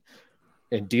shipping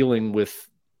and dealing with,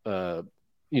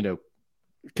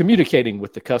 communicating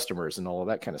with the customers and all of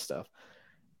that kind of stuff.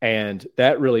 And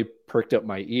that really perked up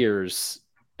my ears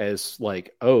as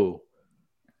like, oh,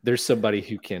 there's somebody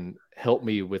who can help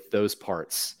me with those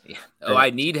parts. Yeah. Oh,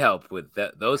 I need help with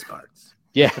those parts.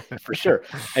 Yeah, for sure.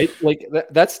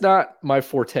 That's not my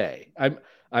forte.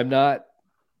 I'm not,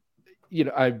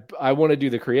 I want to do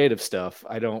the creative stuff.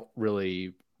 I don't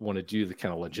really want to do the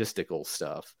kind of logistical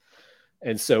stuff.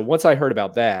 And so once I heard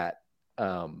about that,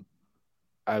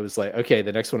 I was like, okay,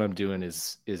 the next one I'm doing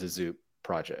is a Zoop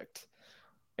project.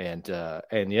 And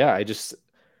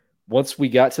once we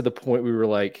got to the point we were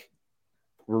like,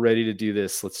 we're ready to do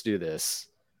this, let's do this.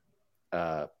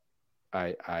 I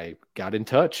got in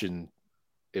touch and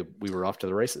we were off to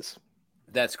the races.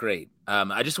 That's great.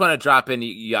 I just want to drop in.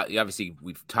 You obviously,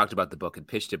 we've talked about the book and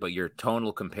pitched it, but your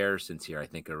tonal comparisons here, I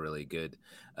think, are really good.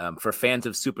 For fans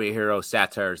of superhero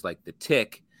satires like The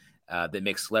Tick, that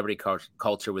mix celebrity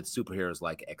culture with superheroes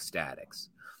like Ecstatics.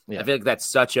 Yeah. I feel like that's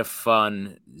such a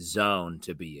fun zone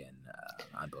to be in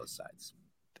on both sides.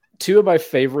 Two of my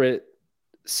favorite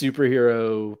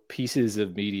superhero pieces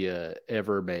of media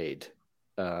ever made.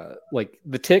 Like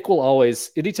The Tick will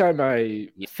always, anytime I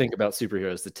think about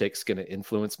superheroes, The Tick's going to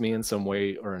influence me in some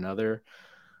way or another.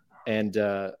 And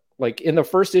like in the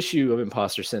first issue of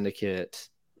Imposter Syndicate,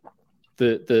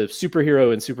 the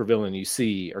superhero and supervillain you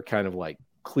see are kind of like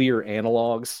clear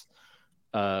analogs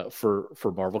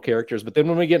for Marvel characters. But then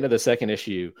when we get into the second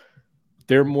issue,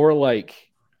 they're more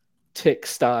like Tick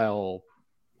style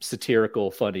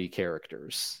satirical, funny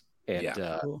characters. And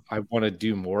I want to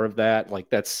do more of that. Like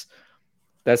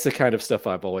That's the kind of stuff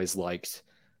I've always liked.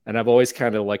 And I've always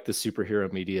kind of liked the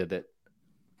superhero media that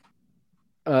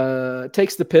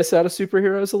takes the piss out of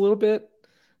superheroes a little bit.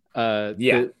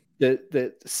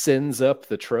 That sends up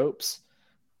the tropes.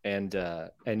 And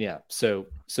yeah, so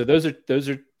those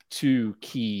are two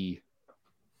key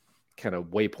kind of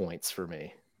waypoints for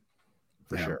me,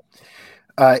 for sure.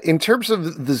 In terms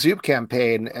of the Zoop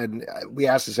campaign, and we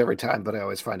ask this every time, but I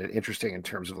always find it interesting in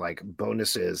terms of like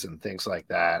bonuses and things like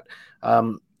that.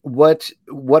 What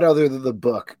other than the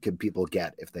book can people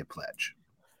get if they pledge?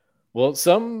 Well,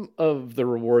 some of the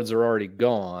rewards are already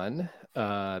gone.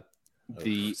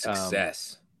 The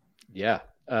success.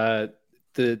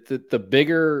 The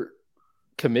bigger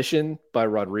commission by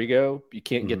Rodrigo, you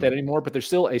can't get that anymore, but there's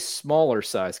still a smaller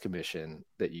size commission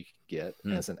that you can get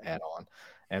as an add-on.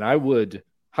 And I would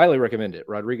highly recommend it.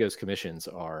 Rodrigo's commissions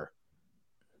are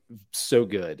so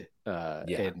good.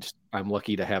 And I'm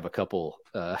lucky to have a couple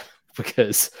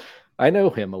because I know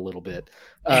him a little bit.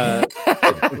 Good.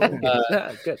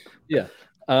 Yeah.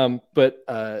 But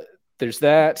there's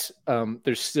that.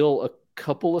 There's still a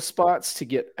couple of spots to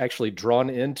get actually drawn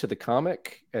into the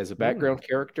comic as a background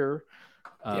character,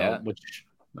 which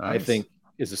I think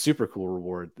is a super cool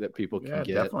reward that people can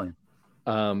get. Definitely.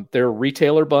 There are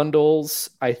retailer bundles.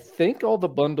 I think all the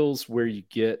bundles where you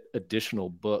get additional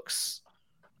books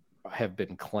have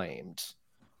been claimed.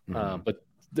 But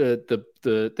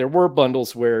there were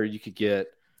bundles where you could get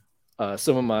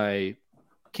some of my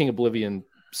King Oblivion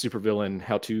supervillain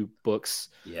how-to books.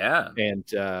 Yeah. And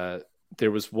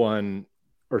there was one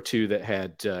or two that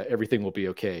had Everything Will Be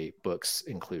Okay books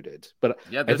included. But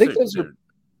I think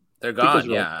they're gone.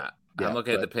 Yeah. I'm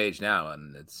looking at the page now,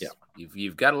 and it's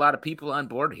you've got a lot of people on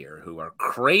board here who are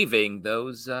craving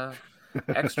those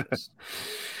extras.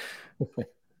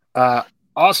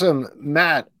 Awesome,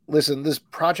 Matt. Listen, this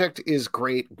project is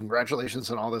great. Congratulations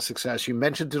on all the success. You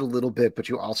mentioned it a little bit, but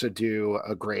you also do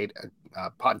a great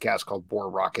podcast called War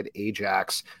Rocket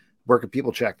Ajax. Where can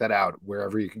people check that out?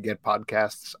 Wherever you can get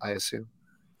podcasts, I assume.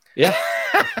 Yeah,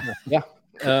 yeah.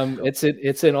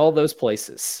 It's in all those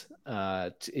places.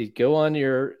 Go on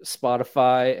your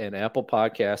Spotify and Apple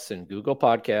Podcasts and Google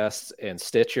Podcasts and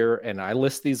Stitcher, and I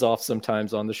list these off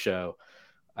sometimes on the show.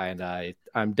 And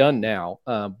I'm done now.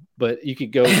 But you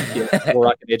could go get War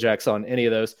Rocket Ajax on any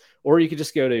of those, or you could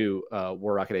just go to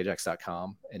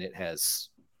warrocketajax.com, and it has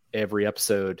every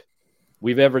episode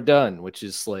we've ever done, which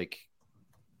is like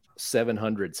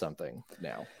 700 something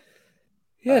now.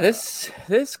 Yeah, this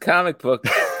comic book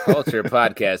culture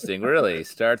podcasting really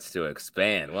starts to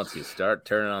expand once you start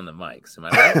turning on the mics. Am I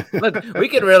right? Look, we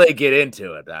can really get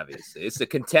into it. Obviously, it's the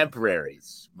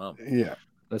contemporaries moment. Yeah,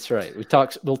 that's right.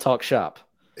 We'll talk shop.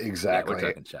 Exactly. Yeah, we're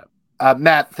talking shop.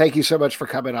 Matt, thank you so much for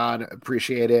coming on.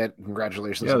 Appreciate it.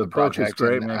 Congratulations on the project.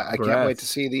 Great, I can't wait to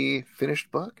see the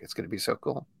finished book. It's going to be so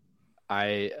cool.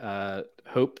 I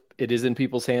hope it is in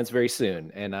people's hands very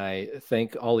soon, and I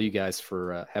thank all of you guys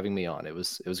for having me on. It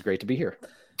was great to be here.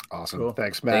 Awesome. Cool.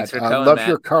 Thanks, Matt. Thanks for coming, love Matt.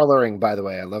 Your coloring, by the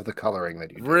way. I love the coloring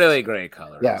that you did. Really great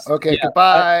colors. Yeah. Okay. Yeah,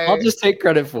 goodbye. I'll just take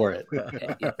credit for it.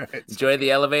 Right. Enjoy the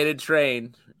elevated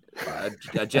train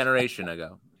a generation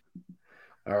ago.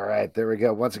 All right, there we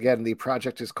go. Once again, the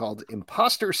project is called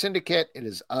Imposter Syndicate. It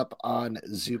is up on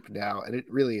Zoop now, and it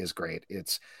really is great.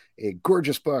 It's a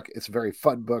gorgeous book. It's a very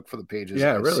fun book for the pages.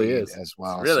 Yeah, it really is as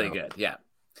well. It's really good. Yeah,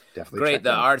 definitely great.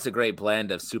 The art's a great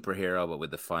blend of superhero, but with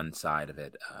the fun side of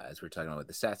it, as we're talking about with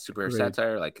the superhero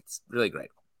satire. Like, it's really great.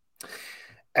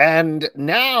 And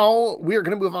now we are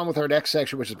going to move on with our next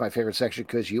section, which is my favorite section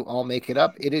because you all make it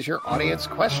up. It is your audience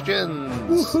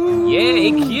questions.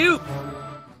 Yay, cute.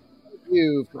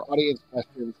 You for audience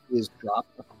questions is drop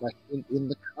a question in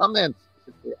the comments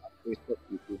on Facebook,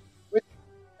 YouTube, Twitch,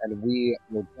 and we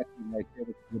will get you right there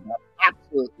about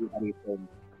absolutely anything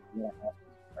you want to ask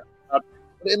about.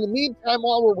 But in the meantime,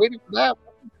 while we're waiting for that,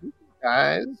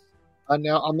 guys,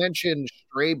 now I'll mention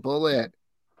Stray Bullet.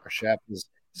 Our chef is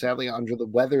sadly under the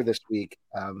weather this week,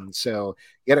 so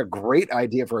he had a great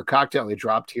idea for a cocktail he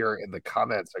dropped here in the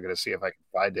comments. I'm going to see if I can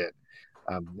find it.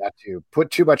 Not to put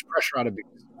too much pressure on him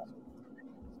because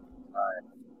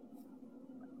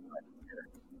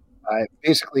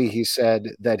basically he said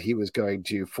that he was going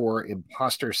to, for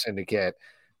Imposter Syndicate,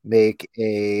 make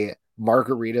a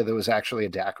margarita that was actually a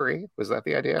daiquiri. Was that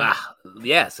the idea?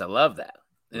 Yes, I love that.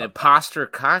 An imposter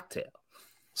cocktail.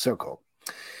 So cool.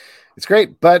 It's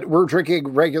great, but we're drinking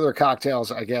regular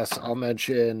cocktails, I guess. I'll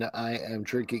mention I am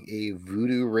drinking a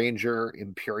Voodoo Ranger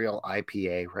Imperial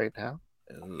IPA right now.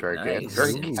 Ooh, very nice. good.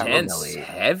 Very intense,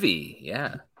 heavy.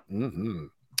 Yeah. Mm-hmm.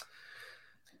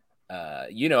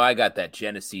 I got that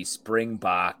Genesee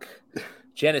Springbok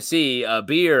Genesee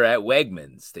beer at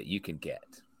Wegmans that you can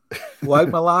get. White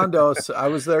Melandos. I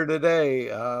was there today.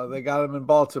 They got them in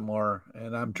Baltimore,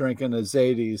 and I'm drinking a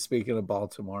Zadie. Speaking of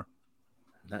Baltimore,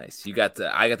 nice. I got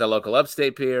the local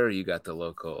upstate beer. You got the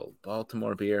local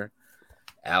Baltimore beer.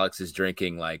 Alex is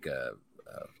drinking like a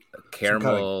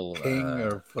caramel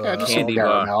candy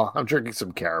caramel. I'm drinking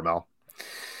some caramel.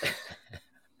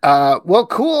 Well,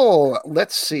 cool.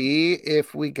 Let's see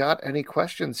if we got any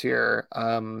questions here.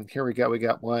 Here we go. We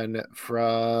got one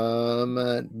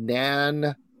from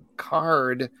Nan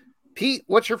Card. Pete,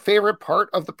 what's your favorite part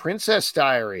of the Princess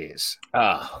Diaries?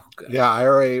 Oh, God. Yeah, I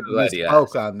already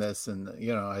spoke on this, and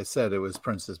I said it was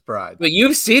Princess Bride. But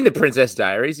you've seen the Princess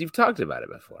Diaries. You've talked about it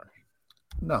before.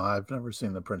 No, I've never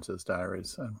seen the Princess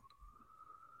Diaries. So.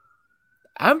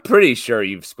 I'm pretty sure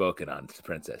you've spoken on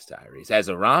Princess Diaries as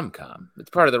a rom-com.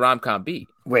 It's part of the rom-com beat.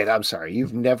 Wait, I'm sorry.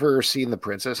 You've never seen the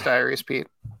Princess Diaries, Pete?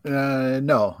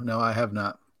 No, I have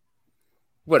not.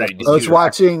 What? I was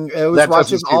watching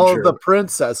all of the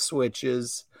princess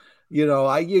switches. You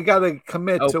got to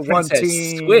commit to one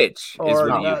team. Switch or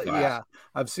not, yeah,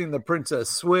 I've seen the Princess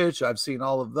Switch. I've seen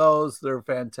all of those. They're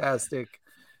fantastic.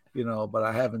 But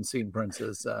I haven't seen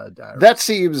Princess Diaries. That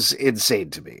seems insane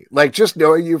to me. Like, just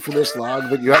knowing you for this long,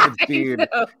 but you haven't seen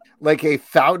like a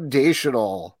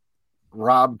foundational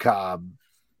rom-com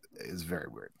is very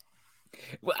weird.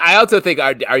 Well, I also think,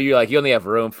 are you like, you only have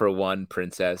room for one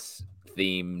princess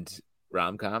themed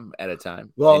rom-com at a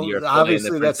time? Well,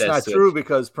 obviously that's not true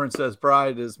because Princess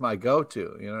Bride is my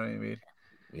go-to. You know what I mean?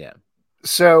 Yeah.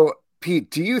 So,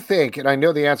 Pete, do you think, and I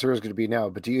know the answer is going to be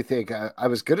no, but do you think, I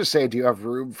was going to say, do you have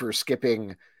room for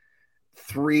skipping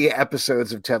 3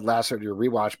 episodes of Ted Lasso to your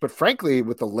rewatch? But frankly,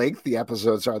 with the length the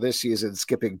episodes are this season,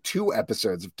 skipping 2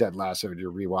 episodes of Ted Lasso to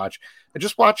your rewatch, and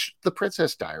just watch The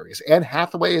Princess Diaries. Anne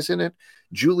Hathaway is in it.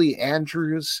 Julie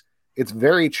Andrews. It's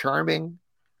very charming.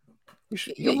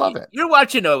 You'll love it. You're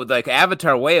watching like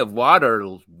Avatar Way of Water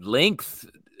length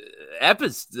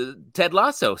episode, Ted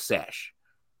Lasso sesh.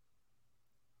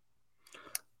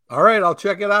 All right, I'll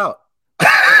check it out.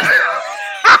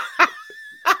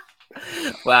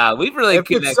 Wow, we've really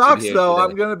if it sucks though, today.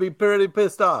 I'm going to be pretty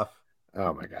pissed off.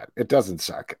 Oh my God, it doesn't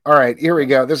suck. All right, here we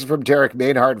go. This is from Derek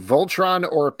Mainhardt. Voltron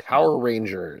or Power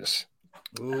Rangers?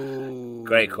 Ooh,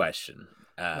 great question.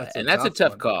 That's a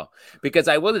tough call because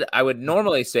I would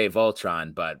normally say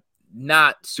Voltron, but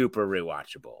not super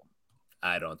rewatchable.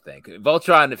 I don't think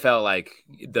Voltron felt like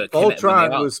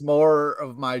Voltron was more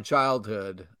of my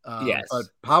childhood. Yes, but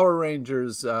Power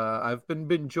Rangers, I've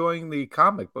been enjoying the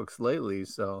comic books lately.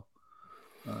 So,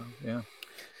 yeah,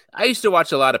 I used to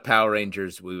watch a lot of Power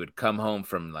Rangers. We would come home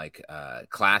from like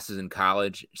classes in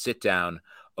college, sit down,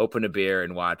 open a beer,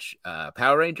 and watch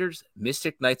Power Rangers,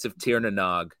 Mystic Knights of Tir na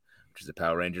Nog, which is a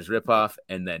Power Rangers ripoff,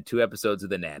 and then 2 episodes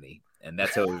of The Nanny. And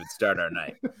that's how we would start our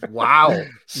night. Wow.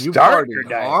 You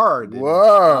partied hard.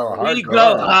 Whoa. We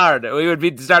go hard. We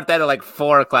would start that at like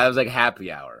 4 o'clock. It was like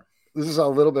happy hour. This is a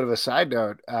little bit of a side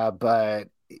note, but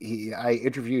I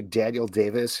interviewed Daniel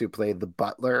Davis, who played the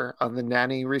butler on The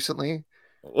Nanny recently.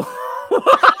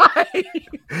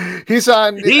 He's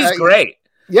great.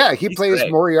 Yeah, he plays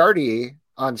great. Moriarty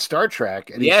on Star Trek,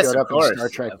 and he showed up in Star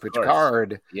Trek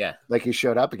Picard. Yeah, like he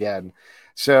showed up again.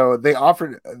 So they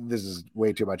offered, this is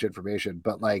way too much information,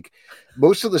 but like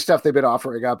most of the stuff they've been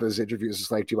offering up as interviews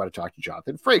is like, do you want to talk to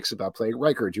Jonathan Frakes about playing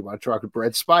Riker? Do you want to talk to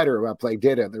Brent Spiner about playing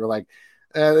Data? And they were like,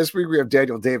 this week we have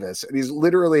Daniel Davis. And he's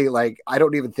literally like, I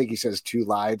don't even think he says 2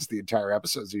 lines the entire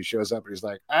episode. So he shows up and he's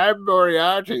like, I'm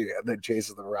Moriarty, and then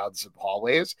chases them around some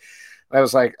hallways. And I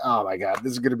was like, oh my God,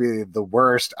 this is going to be the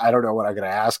worst. I don't know what I'm going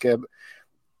to ask him.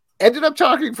 Ended up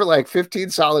talking for like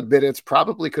 15 solid minutes.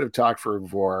 Probably could have talked for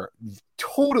more.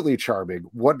 Totally charming,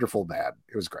 wonderful man.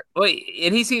 It was great. Well,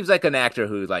 and he seems like an actor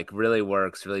who like really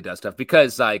works, really does stuff,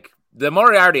 because like the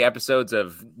Moriarty episodes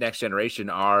of Next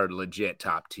Generation are legit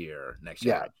top tier Next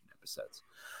Generation episodes.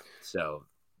 So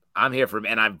I'm here for him,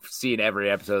 and I've seen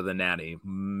every episode of The Nanny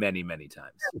many, many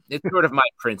times. It's sort of my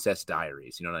Princess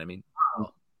Diaries. You know what I mean?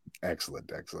 Excellent.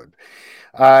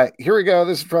 Here we go.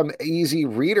 This is from Easy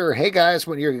Reader. Hey guys,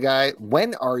 when are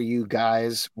you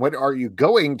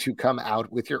going to come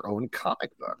out with your own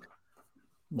comic book?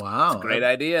 Wow. Great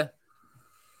idea.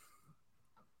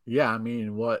 Yeah, I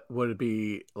mean, what would it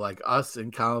be, like us in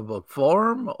comic book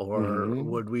form, or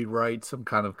would we write some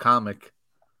kind of comic?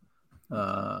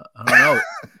 I don't know.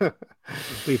 It'd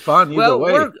be fun either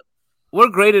way. We're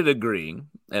great at agreeing,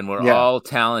 and we're all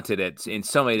talented in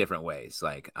so many different ways.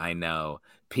 Like, I know,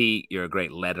 Pete, you're a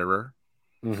great letterer,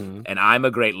 and I'm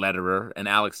a great letterer, and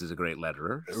Alex is a great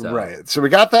letterer. So. Right. So we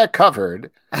got that covered.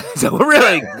 So we're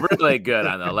really, really good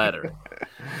on the letter.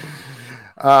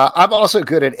 I'm also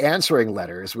good at answering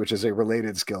letters, which is a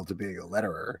related skill to being a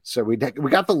letterer. So we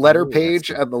got the letter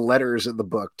page and the letters in the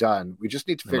book done. We just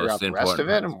need to figure out the rest of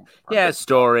it. Yeah,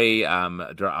 story,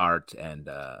 art, and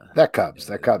that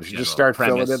comes. You just start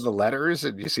premise. filling in the letters,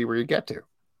 and you see where you get to.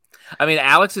 I mean,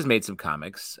 Alex has made some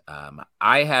comics.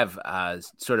 I have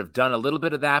sort of done a little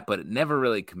bit of that, but never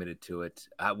really committed to it.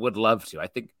 I would love to. I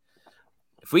think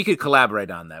if we could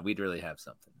collaborate on that, we'd really have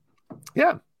something.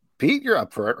 Yeah. Pete, you're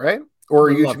up for it, right? Or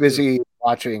are you too busy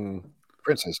watching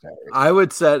Princess Diaries? I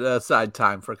would set aside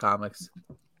time for comics.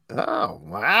 Oh,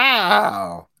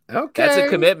 wow. Okay. That's a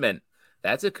commitment.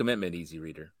 That's a commitment, Easy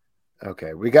Reader.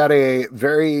 Okay, we got a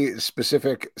very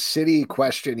specific city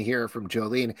question here from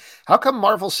Jolene. How come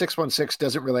Marvel 616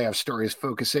 doesn't really have stories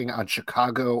focusing on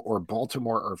Chicago or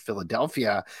Baltimore or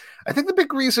Philadelphia? I think the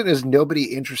big reason is nobody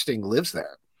interesting lives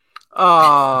there.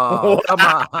 Oh, come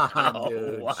on,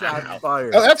 dude. Wow. Shots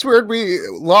fired. Oh, that's weird. We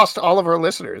lost all of our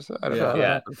listeners. I don't know.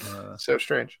 Yeah. So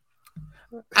strange.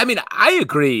 I mean, I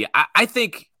agree. I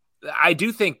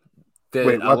do think that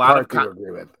Wait, a lot of do you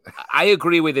agree with? I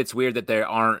agree with it's weird that there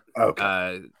aren't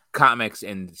okay. Comics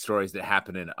and stories that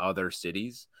happen in other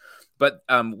cities. But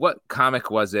what comic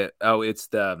was it? Oh, it's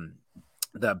the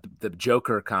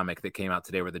Joker comic that came out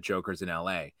today where the Joker's in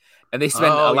LA. And they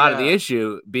spent a lot of the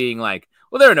issue being like,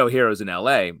 well, there are no heroes in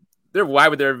LA. Why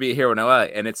would there be a hero in LA?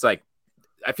 And it's like,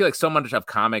 I feel like so much of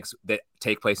comics that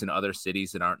take place in other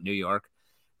cities that aren't New York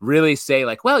really say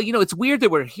like, well, it's weird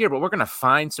that we're here, but we're going to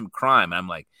find some crime. And I'm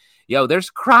like, yo, there's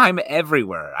crime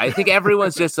everywhere. I think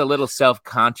everyone's just a little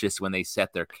self-conscious when they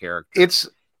set their character. It's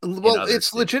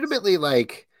legitimately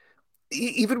like,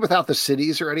 even without the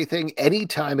cities or anything,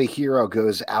 anytime a hero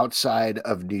goes outside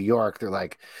of New York, they're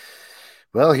like,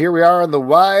 well, here we are on the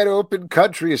wide open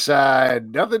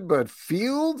countryside, nothing but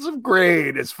fields of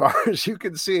grain as far as you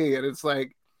can see. And it's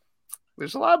like,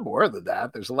 there's a lot more than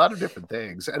that. There's a lot of different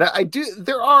things. And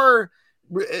there are,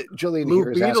 Jillian Blue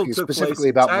here is Beetle asking specifically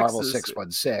about Marvel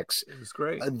 616. It was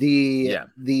great.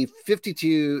 The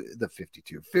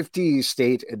 50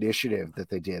 state initiative that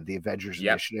they did, the Avengers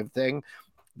initiative thing,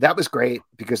 that was great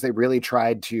because they really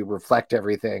tried to reflect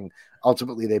everything.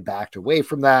 Ultimately, they backed away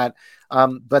from that.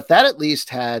 But that at least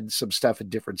had some stuff in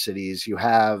different cities. You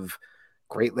have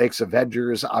Great Lakes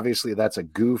Avengers. Obviously, that's a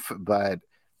goof, but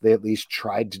they at least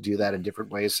tried to do that in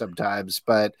different ways sometimes.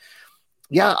 But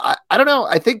yeah, I don't know.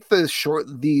 I think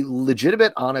the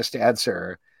legitimate, honest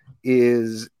answer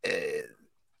is,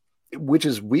 which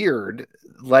is weird,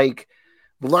 like,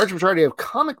 the large majority of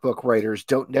comic book writers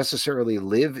don't necessarily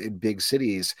live in big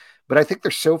cities, but I think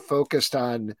they're so focused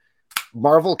on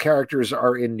Marvel characters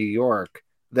are in New York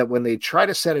that when they try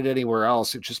to set it anywhere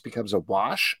else, it just becomes a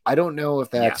wash. I don't know if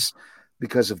that's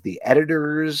because of the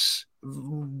editors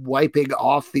wiping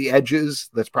off the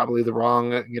edges. That's probably the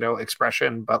wrong,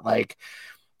 expression, but like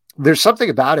there's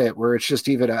something about it where it's just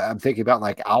even, I'm thinking about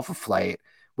like Alpha Flight,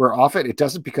 where often it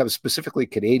doesn't become specifically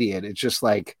Canadian. It's just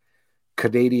like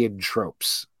Canadian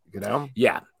tropes,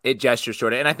 Yeah, it gestures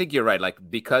toward it. And I think you're right. Like,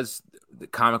 because the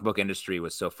comic book industry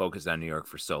was so focused on New York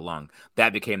for so long,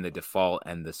 that became the default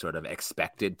and the sort of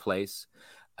expected place.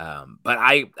 But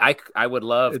I would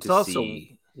love to also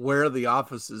see where the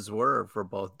offices were for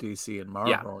both DC and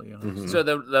Marvel. Mm-hmm. So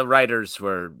the writers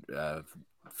were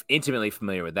intimately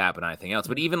familiar with that, but not anything else.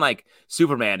 But even like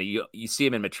Superman, you see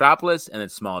him in Metropolis and then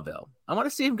Smallville. I want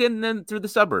to see him getting in through the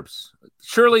suburbs.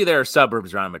 Surely there are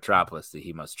suburbs around Metropolis that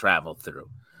he must travel through,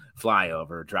 fly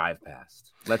over, drive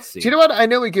past. Let's see. Do you know what? I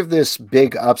know we give this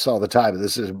big ups all the time.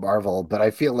 This is Marvel, but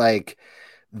I feel like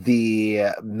the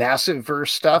massive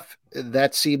verse stuff,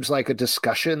 that seems like a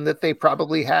discussion that they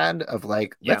probably had of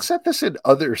like, let's set this in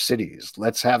other cities.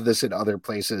 Let's have this in other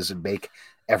places and make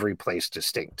every place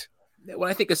distinct. Well,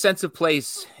 I think a sense of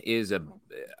place is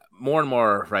more and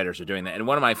more writers are doing that. And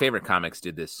one of my favorite comics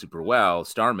did this super well.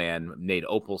 Starman made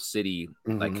Opal City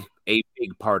like a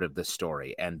big part of the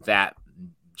story. And that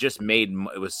just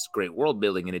it was great world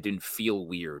building, and it didn't feel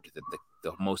weird that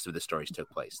the most of the stories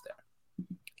took place there.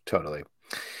 Totally.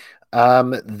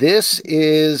 This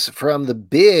is from the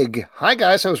big. Hi,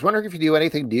 guys. I was wondering if you knew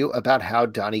anything new about how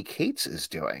Donny Cates is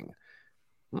doing.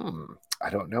 I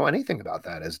don't know anything about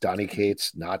that. Is Donny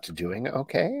Cates not doing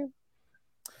okay?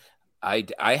 I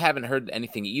haven't heard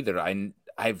anything either.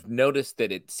 I've noticed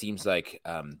that it seems like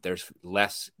there's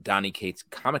less Donny Cates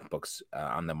comic books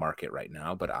on the market right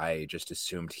now, but I just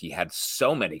assumed he had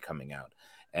so many coming out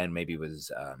and maybe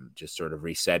was just sort of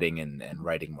resetting and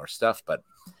writing more stuff, but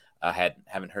I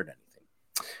haven't heard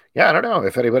anything. Yeah, I don't know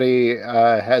if anybody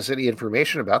has any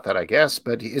information about that, I guess,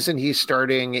 but isn't he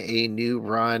starting a new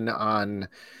run on...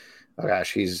 Oh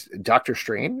gosh, he's Doctor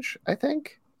Strange, I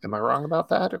think. Am I wrong about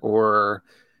that? Or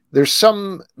there's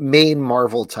some main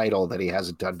Marvel title that he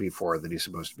hasn't done before that he's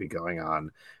supposed to be going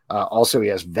on. Also, he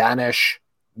has Vanish,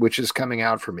 which is coming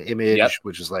out from Image,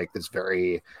 which is like this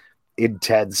very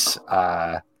intense,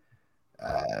 like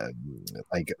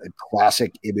a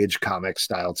classic Image comic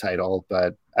style title.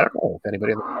 But I don't know if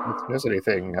anybody in the comments knows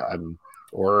anything.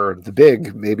 Or the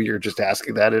big, maybe you're just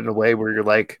asking that in a way where you're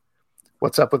like,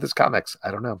 what's up with his comics?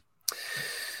 I don't know.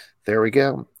 There we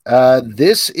go.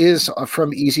 This is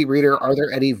from Easy Reader. Are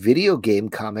there any video game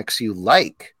comics you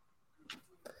like?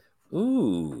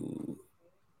 Ooh.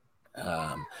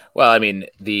 Well, I mean,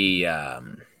 the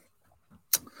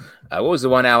what was the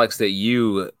one, Alex, that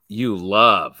you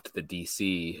loved? The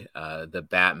DC, the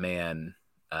Batman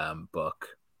book.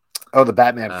 Oh, the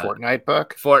Batman Fortnite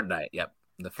book? Fortnite, yep.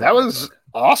 That was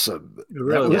awesome. It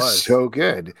really that was so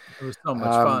good. It was so much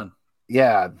fun.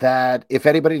 Yeah, that if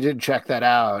anybody didn't check that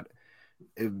out,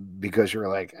 because you're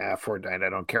like, Fortnite, I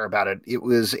don't care about it. It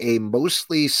was a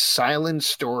mostly silent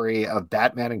story of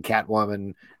Batman and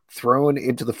Catwoman thrown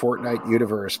into the Fortnite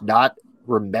universe, not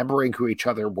remembering who each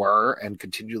other were and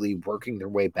continually working their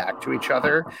way back to each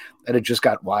other. And it just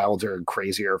got wilder and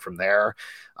crazier from there.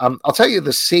 I'll tell you,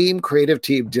 the same creative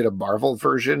team did a Marvel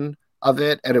version of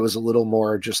it, and it was a little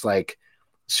more just like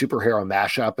superhero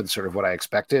mashup and sort of what I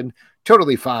expected.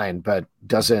 Totally fine, but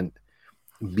doesn't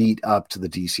meet up to the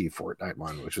DC Fortnite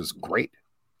one, which was great.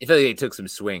 I feel like they took some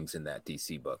swings in that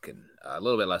DC book and a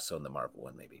little bit less so in the Marvel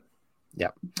one, maybe.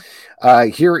 Yeah.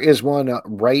 Here is one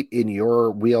right in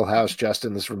your wheelhouse,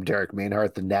 Justin. This is from Derek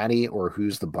Mainhart. The Nanny or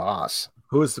Who's the Boss?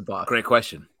 Who's the boss? Great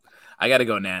question. I got to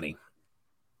go Nanny.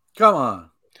 Come on.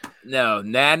 No,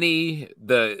 Nanny.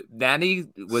 The Nanny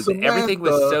was Samantha. Everything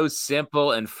was so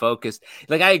simple and focused.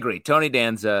 Like, I agree. Tony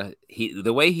Danza,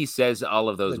 the way he says all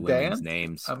of those women's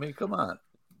names. I mean, come on.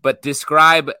 But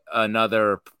describe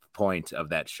another point of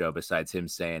that show besides him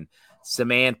saying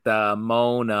Samantha,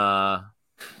 Mona.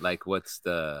 Like, what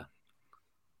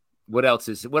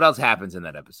else happens in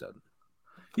that episode?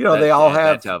 You know, they all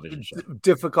have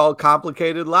difficult,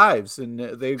 complicated lives, and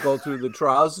they go through the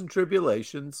trials and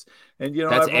tribulations. And you know,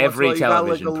 that's every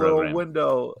television like a program. little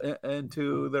window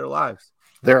into their lives.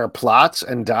 There are plots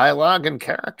and dialogue and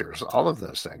characters, all of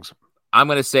those things. I'm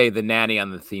going to say The Nanny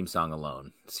on the theme song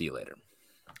alone. See you later.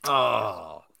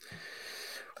 Oh,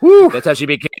 whew. That's how she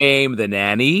became The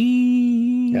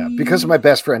Nanny. Yeah, because of my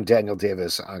best friend Daniel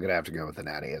Davis, I'm going to have to go with The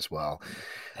Nanny as well.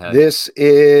 This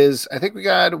is, I think we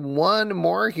got one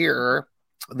more here.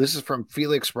 This is from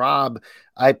Felix Robb.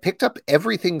 I picked up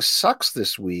Everything Sucks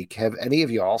this week. Have any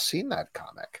of you all seen that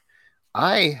comic?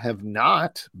 I have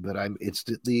not, but I'm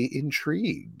instantly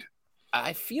intrigued.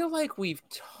 I feel like we've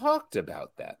talked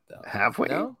about that, though. Have we?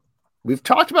 No? We've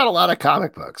talked about a lot of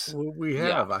comic books. Well, we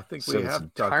have. Yeah. I think we have.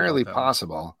 It's entirely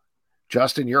possible.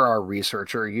 Justin, you're our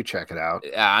researcher. You check it out.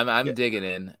 Yeah, I'm digging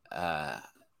in.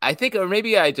 I think, or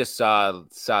maybe I just saw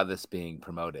this being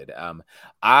promoted.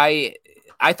 I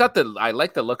thought that I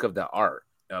liked the look of the art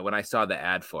when I saw the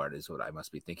ad for it. Is what I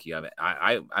must be thinking of it.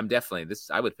 I'm definitely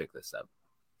this. I would pick this up.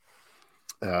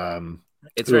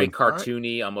 It's very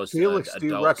cartoony, right. Almost. Felix, do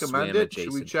you recommend it?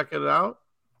 Should we check it out?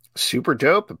 Super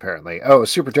dope, apparently. Oh,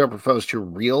 Super Dope refers to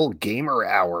Real Gamer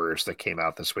Hours that came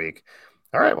out this week.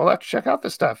 All right, well, let's check out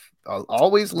this stuff. I'll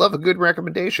always love a good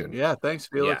recommendation. Yeah, thanks,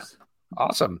 Felix. Yeah.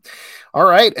 Awesome. All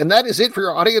right, and that is it for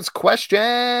your audience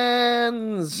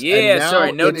questions. Yeah,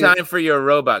 sorry, no time for your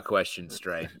robot questions,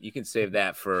 Stray. You can save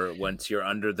that for once you're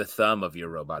under the thumb of your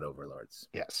robot overlords.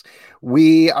 Yes.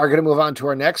 We are going to move on to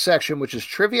our next section, which is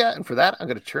trivia, and for that, I'm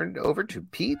going to turn it over to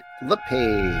Pete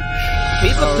LePage.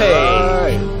 Pete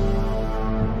LePage.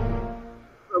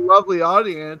 A lovely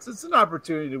audience. It's an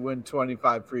opportunity to win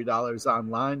 $25 free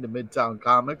online to Midtown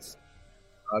Comics.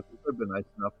 They've been nice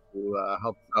enough to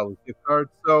help us out with gift cards.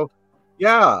 So,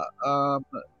 yeah,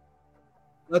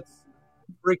 let's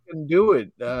freaking do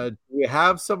it. Do we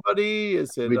have somebody?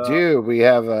 Is it? We do. We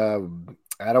have.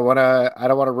 I don't want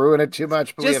to ruin it too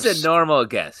much. But just we have a normal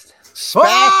guest.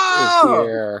 Spat is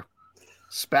here.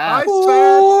 Spat.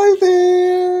 Hi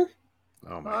there.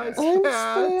 Oh my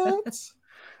God.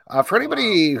 For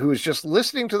anybody who's just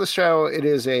listening to the show, it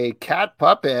is a cat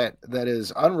puppet that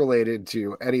is unrelated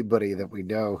to anybody that we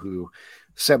know who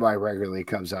semi-regularly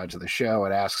comes onto the show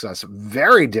and asks us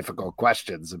very difficult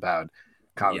questions about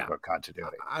comic book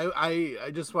continuity.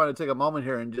 I just want to take a moment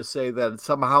here and just say that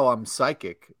somehow I'm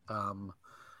psychic.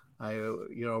 I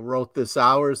wrote this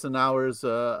hours and hours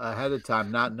ahead of time,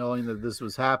 not knowing that this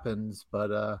was happens,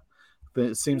 but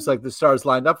it seems like the stars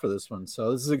lined up for this one.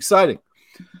 So this is exciting.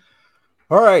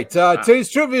 All right. Today's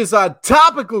trivia is on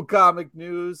topical comic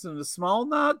news and a small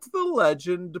nod to the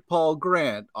legend Paul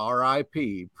Grant,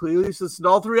 R.I.P. Please listen to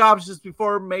all three options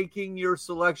before making your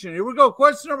selection. Here we go.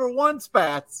 Question number 1,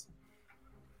 Spats.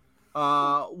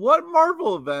 What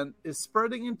Marvel event is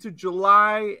spreading into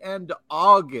July and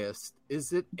August?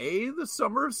 Is it A, the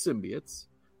Summer of Symbiotes,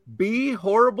 B,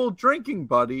 Horrible Drinking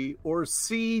Buddy, or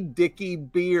C, Dicky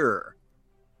Beer?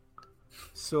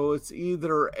 So it's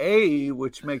either A,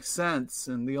 which makes sense,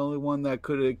 and the only one that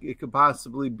could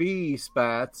possibly be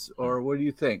Spats, or what do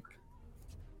you think?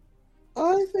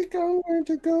 I think I'm going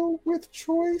to go with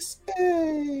choice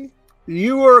A.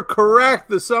 You are correct.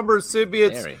 The Summer of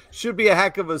Symbiotes should be a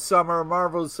heck of a summer.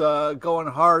 Marvel's going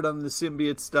hard on the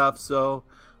symbiote stuff, so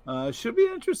should be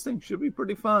interesting. Should be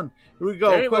pretty fun. Here we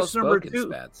go. Question number 2.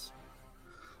 Spats.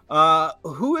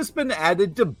 Who has been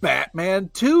added to Batman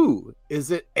 2?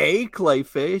 Is it A,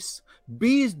 Clayface,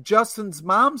 B, Justin's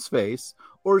mom's face,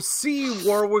 or C,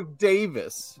 Warwick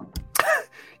Davis?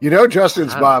 You know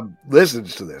Justin's mom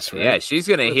listens to this, right? Yeah, she's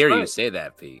going to hear you say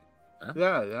that, Pete. Huh?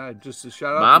 Yeah, just a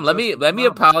shout out. Mom, let me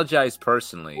apologize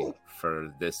personally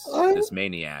for this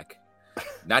maniac.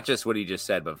 Not just what he just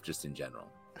said, but just in general.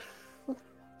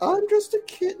 I'm just a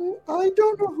kitten. I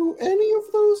don't know who any of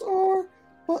those are,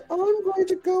 but I'm going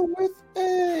to go with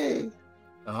A.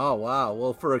 Oh, wow.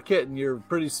 Well, for a kitten, you're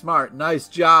pretty smart. Nice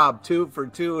job. 2 for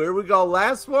 2. Here we go.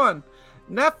 Last one.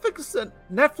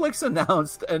 Netflix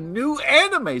announced a new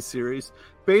anime series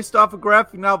based off a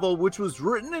graphic novel which was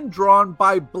written and drawn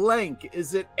by blank.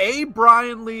 Is it A,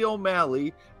 Brian Lee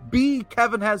O'Malley, B,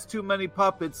 Kevin Has Too Many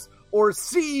Puppets, or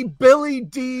C, Billy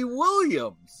D.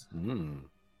 Williams?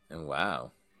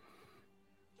 Wow.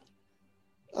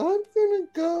 I'm going to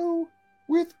go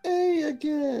with A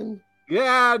again.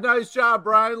 Yeah, nice job,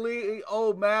 Brian Lee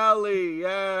O'Malley.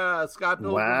 Yeah, Scott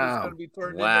Pilgrim is going to be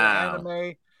turned into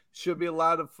anime. Should be a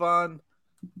lot of fun.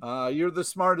 You're the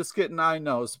smartest kitten I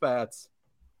know, Spats.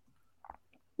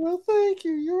 Well, thank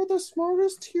you. You're the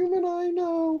smartest human I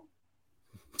know.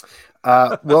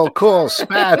 Well, cool.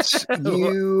 Spats,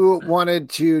 you wanted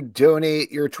to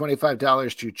donate your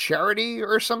 $25 to charity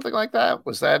or something like that?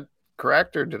 Was that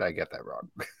correct, or did I get that wrong?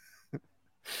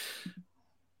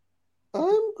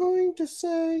 I'm going to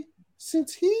say,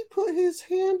 since he put his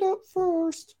hand up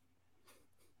first,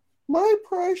 my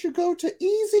prize should go to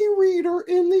Easy Reader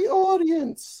in the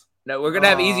audience. No, we're going to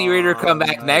have Easy Reader come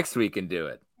back next week and do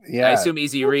it. Yeah. I assume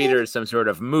Easy Reader is some sort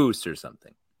of moose or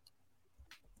something.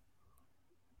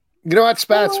 You know what,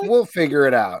 Spats? We'll figure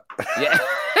it out. Yeah.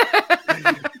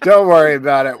 Don't worry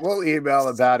about it. We'll email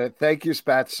about it. Thank you,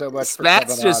 Spats, so much for coming on.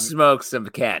 Spats just smoked some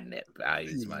catnip. I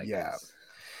use my guess.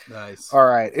 Nice. All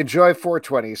right. Enjoy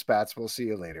 420, Spats. We'll see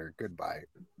you later. Goodbye.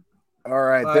 All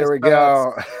right. Nice, there we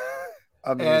go.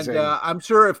 Amazing. And I'm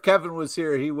sure if Kevin was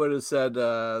here, he would have said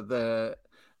the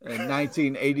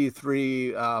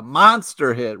 1983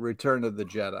 monster hit, Return of the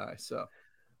Jedi. So,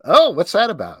 what's that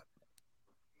about?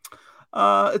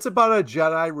 It's about a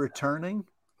Jedi returning.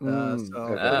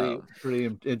 Pretty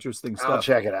interesting stuff. I'll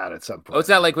check it out at some point. Oh, it's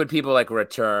not like when people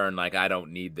return, I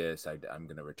don't need this. I'm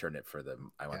going to return it for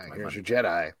them. I want my here's money. your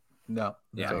Jedi. No,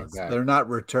 they're not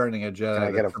returning a Jedi.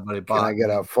 Can I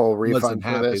get a full refund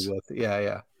for this?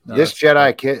 Yeah. No, this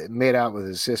Jedi made out with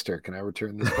his sister. Can I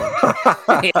return this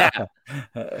one? Yeah.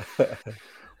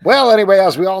 Well, anyway,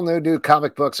 as we all know, new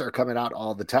comic books are coming out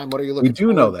all the time. What are you looking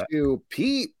forward to,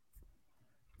 Pete?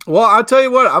 Well, I'll tell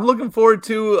you what, I'm looking forward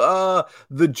to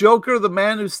The Joker, the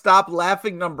Man Who Stopped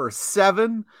Laughing,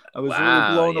 #7. I was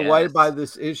really blown away by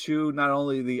this issue, not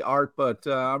only the art, but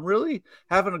I'm really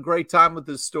having a great time with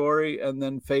this story. And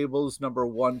then Fables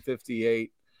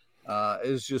 #158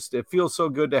 is just, it feels so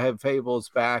good to have Fables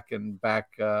back at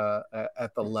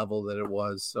the level that it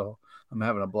was. So I'm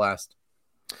having a blast.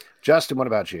 Justin, what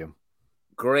about you?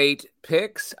 Great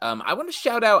picks. I want to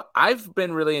shout out, I've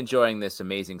been really enjoying this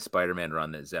amazing Spider-Man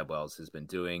run that Zeb Wells has been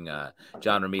doing.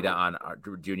 John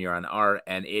Romita Jr. on art,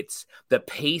 and the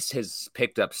pace has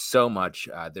picked up so much.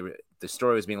 The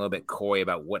story was being a little bit coy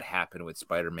about what happened with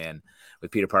Spider-Man,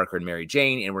 with Peter Parker and Mary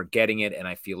Jane, and we're getting it, and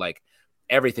I feel like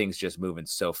everything's just moving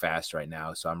so fast right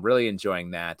now, so I'm really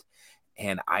enjoying that.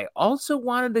 And I also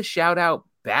wanted to shout out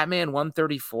Batman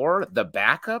 134, the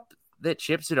backup that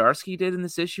Chip Zdarsky did in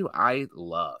this issue. I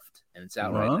loved, and it's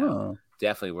out right now.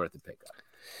 Definitely worth the pickup.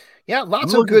 Yeah,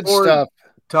 lots of good stuff.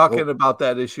 Talking about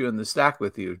that issue in the stack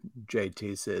with you,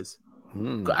 JT says.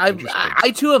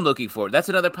 I too am looking forward. That's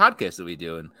another podcast that we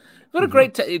do, and what a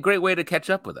great way to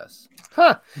catch up with us.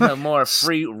 A more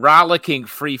rollicking,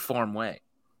 free form way.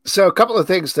 So a couple of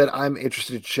things that I'm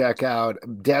interested to check out.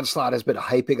 Dan Slott has been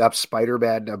hyping up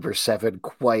Spider-Man #7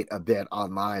 quite a bit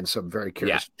online, so I'm very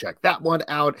curious to check that one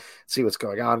out, see what's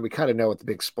going on. We kind of know what the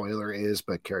big spoiler is,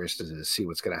 but curious to see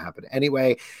what's going to happen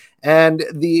anyway. And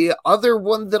the other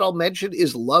one that I'll mention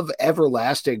is Love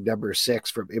Everlasting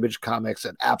 #6 from Image Comics,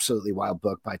 an absolutely wild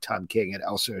book by Tom King and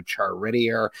Elsa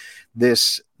Charretier.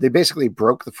 They basically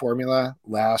broke the formula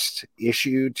last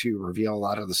issue to reveal a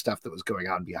lot of the stuff that was going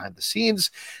on behind the scenes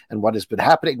and what has been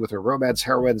happening with her romance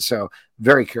heroine. So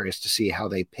very curious to see how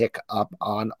they pick up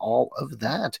on all of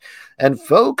that. And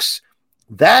folks,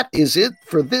 that is it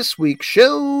for this week's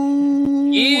show.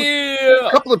 Yeah.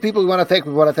 A couple of people we want to thank.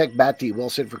 We want to thank Matt D.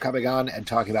 Wilson for coming on and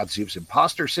talking about Zoom's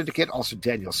Imposter Syndicate. Also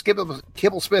Daniel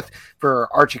Kibblesmith for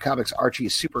Archie Comics,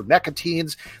 Archie's Super Mecha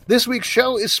Teens. This week's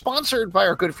show is sponsored by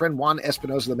our good friend Juan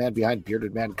Espinosa, the man behind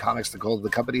Bearded Man Comics. The goal of the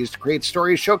company is to create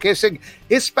stories showcasing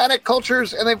Hispanic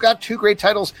cultures, and they've got 2 great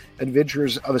titles,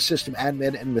 Adventures of a System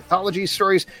Admin and Mythology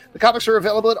Stories. The comics are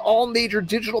available at all major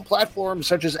digital platforms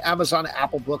such as Amazon,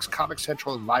 Apple Books, Comic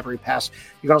Central, and Library Pass.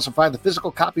 You can also find the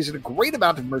physical copies and a great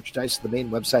amount of merchandise at the main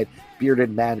website,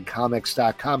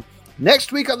 beardedmancomics.com.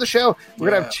 Next week on the show, we're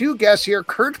going to have 2 guests here.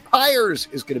 Kurt Pyers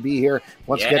is going to be here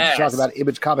once again to talk about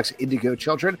Image Comics Indigo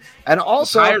Children. And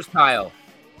also, Pyers Pile.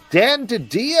 Dan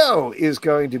DiDio is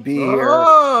going to be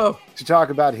here to talk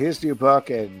about his new book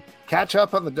and catch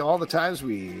up on all the times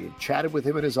we chatted with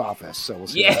him in his office. So we'll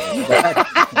see.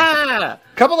 A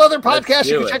couple other podcasts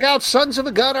you can check out. Sons of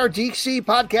a Gun, our DC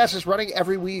podcast, is running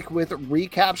every week with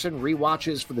recaps and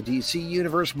rewatches for the DC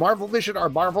universe. Marvel Vision, our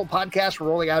Marvel podcast, we're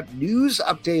rolling out news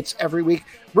updates every week.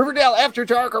 Riverdale After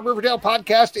Dark, our Riverdale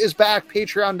podcast, is back.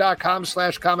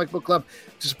 Patreon.com/Comic Book Club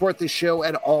to support this show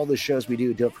and all the shows we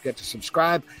do. Don't forget to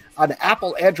subscribe on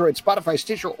Apple, Android, Spotify,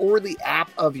 Stitcher, or the app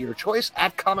of your choice,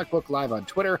 at Comic Book Live on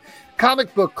Twitter,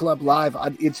 Comic Book Club Live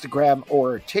on Instagram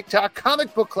or TikTok,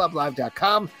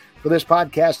 comicbookclublive.com for this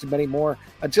podcast and many more.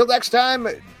 Until next time,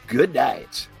 good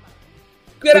night.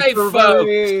 Good night,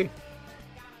 folks.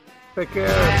 Take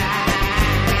care.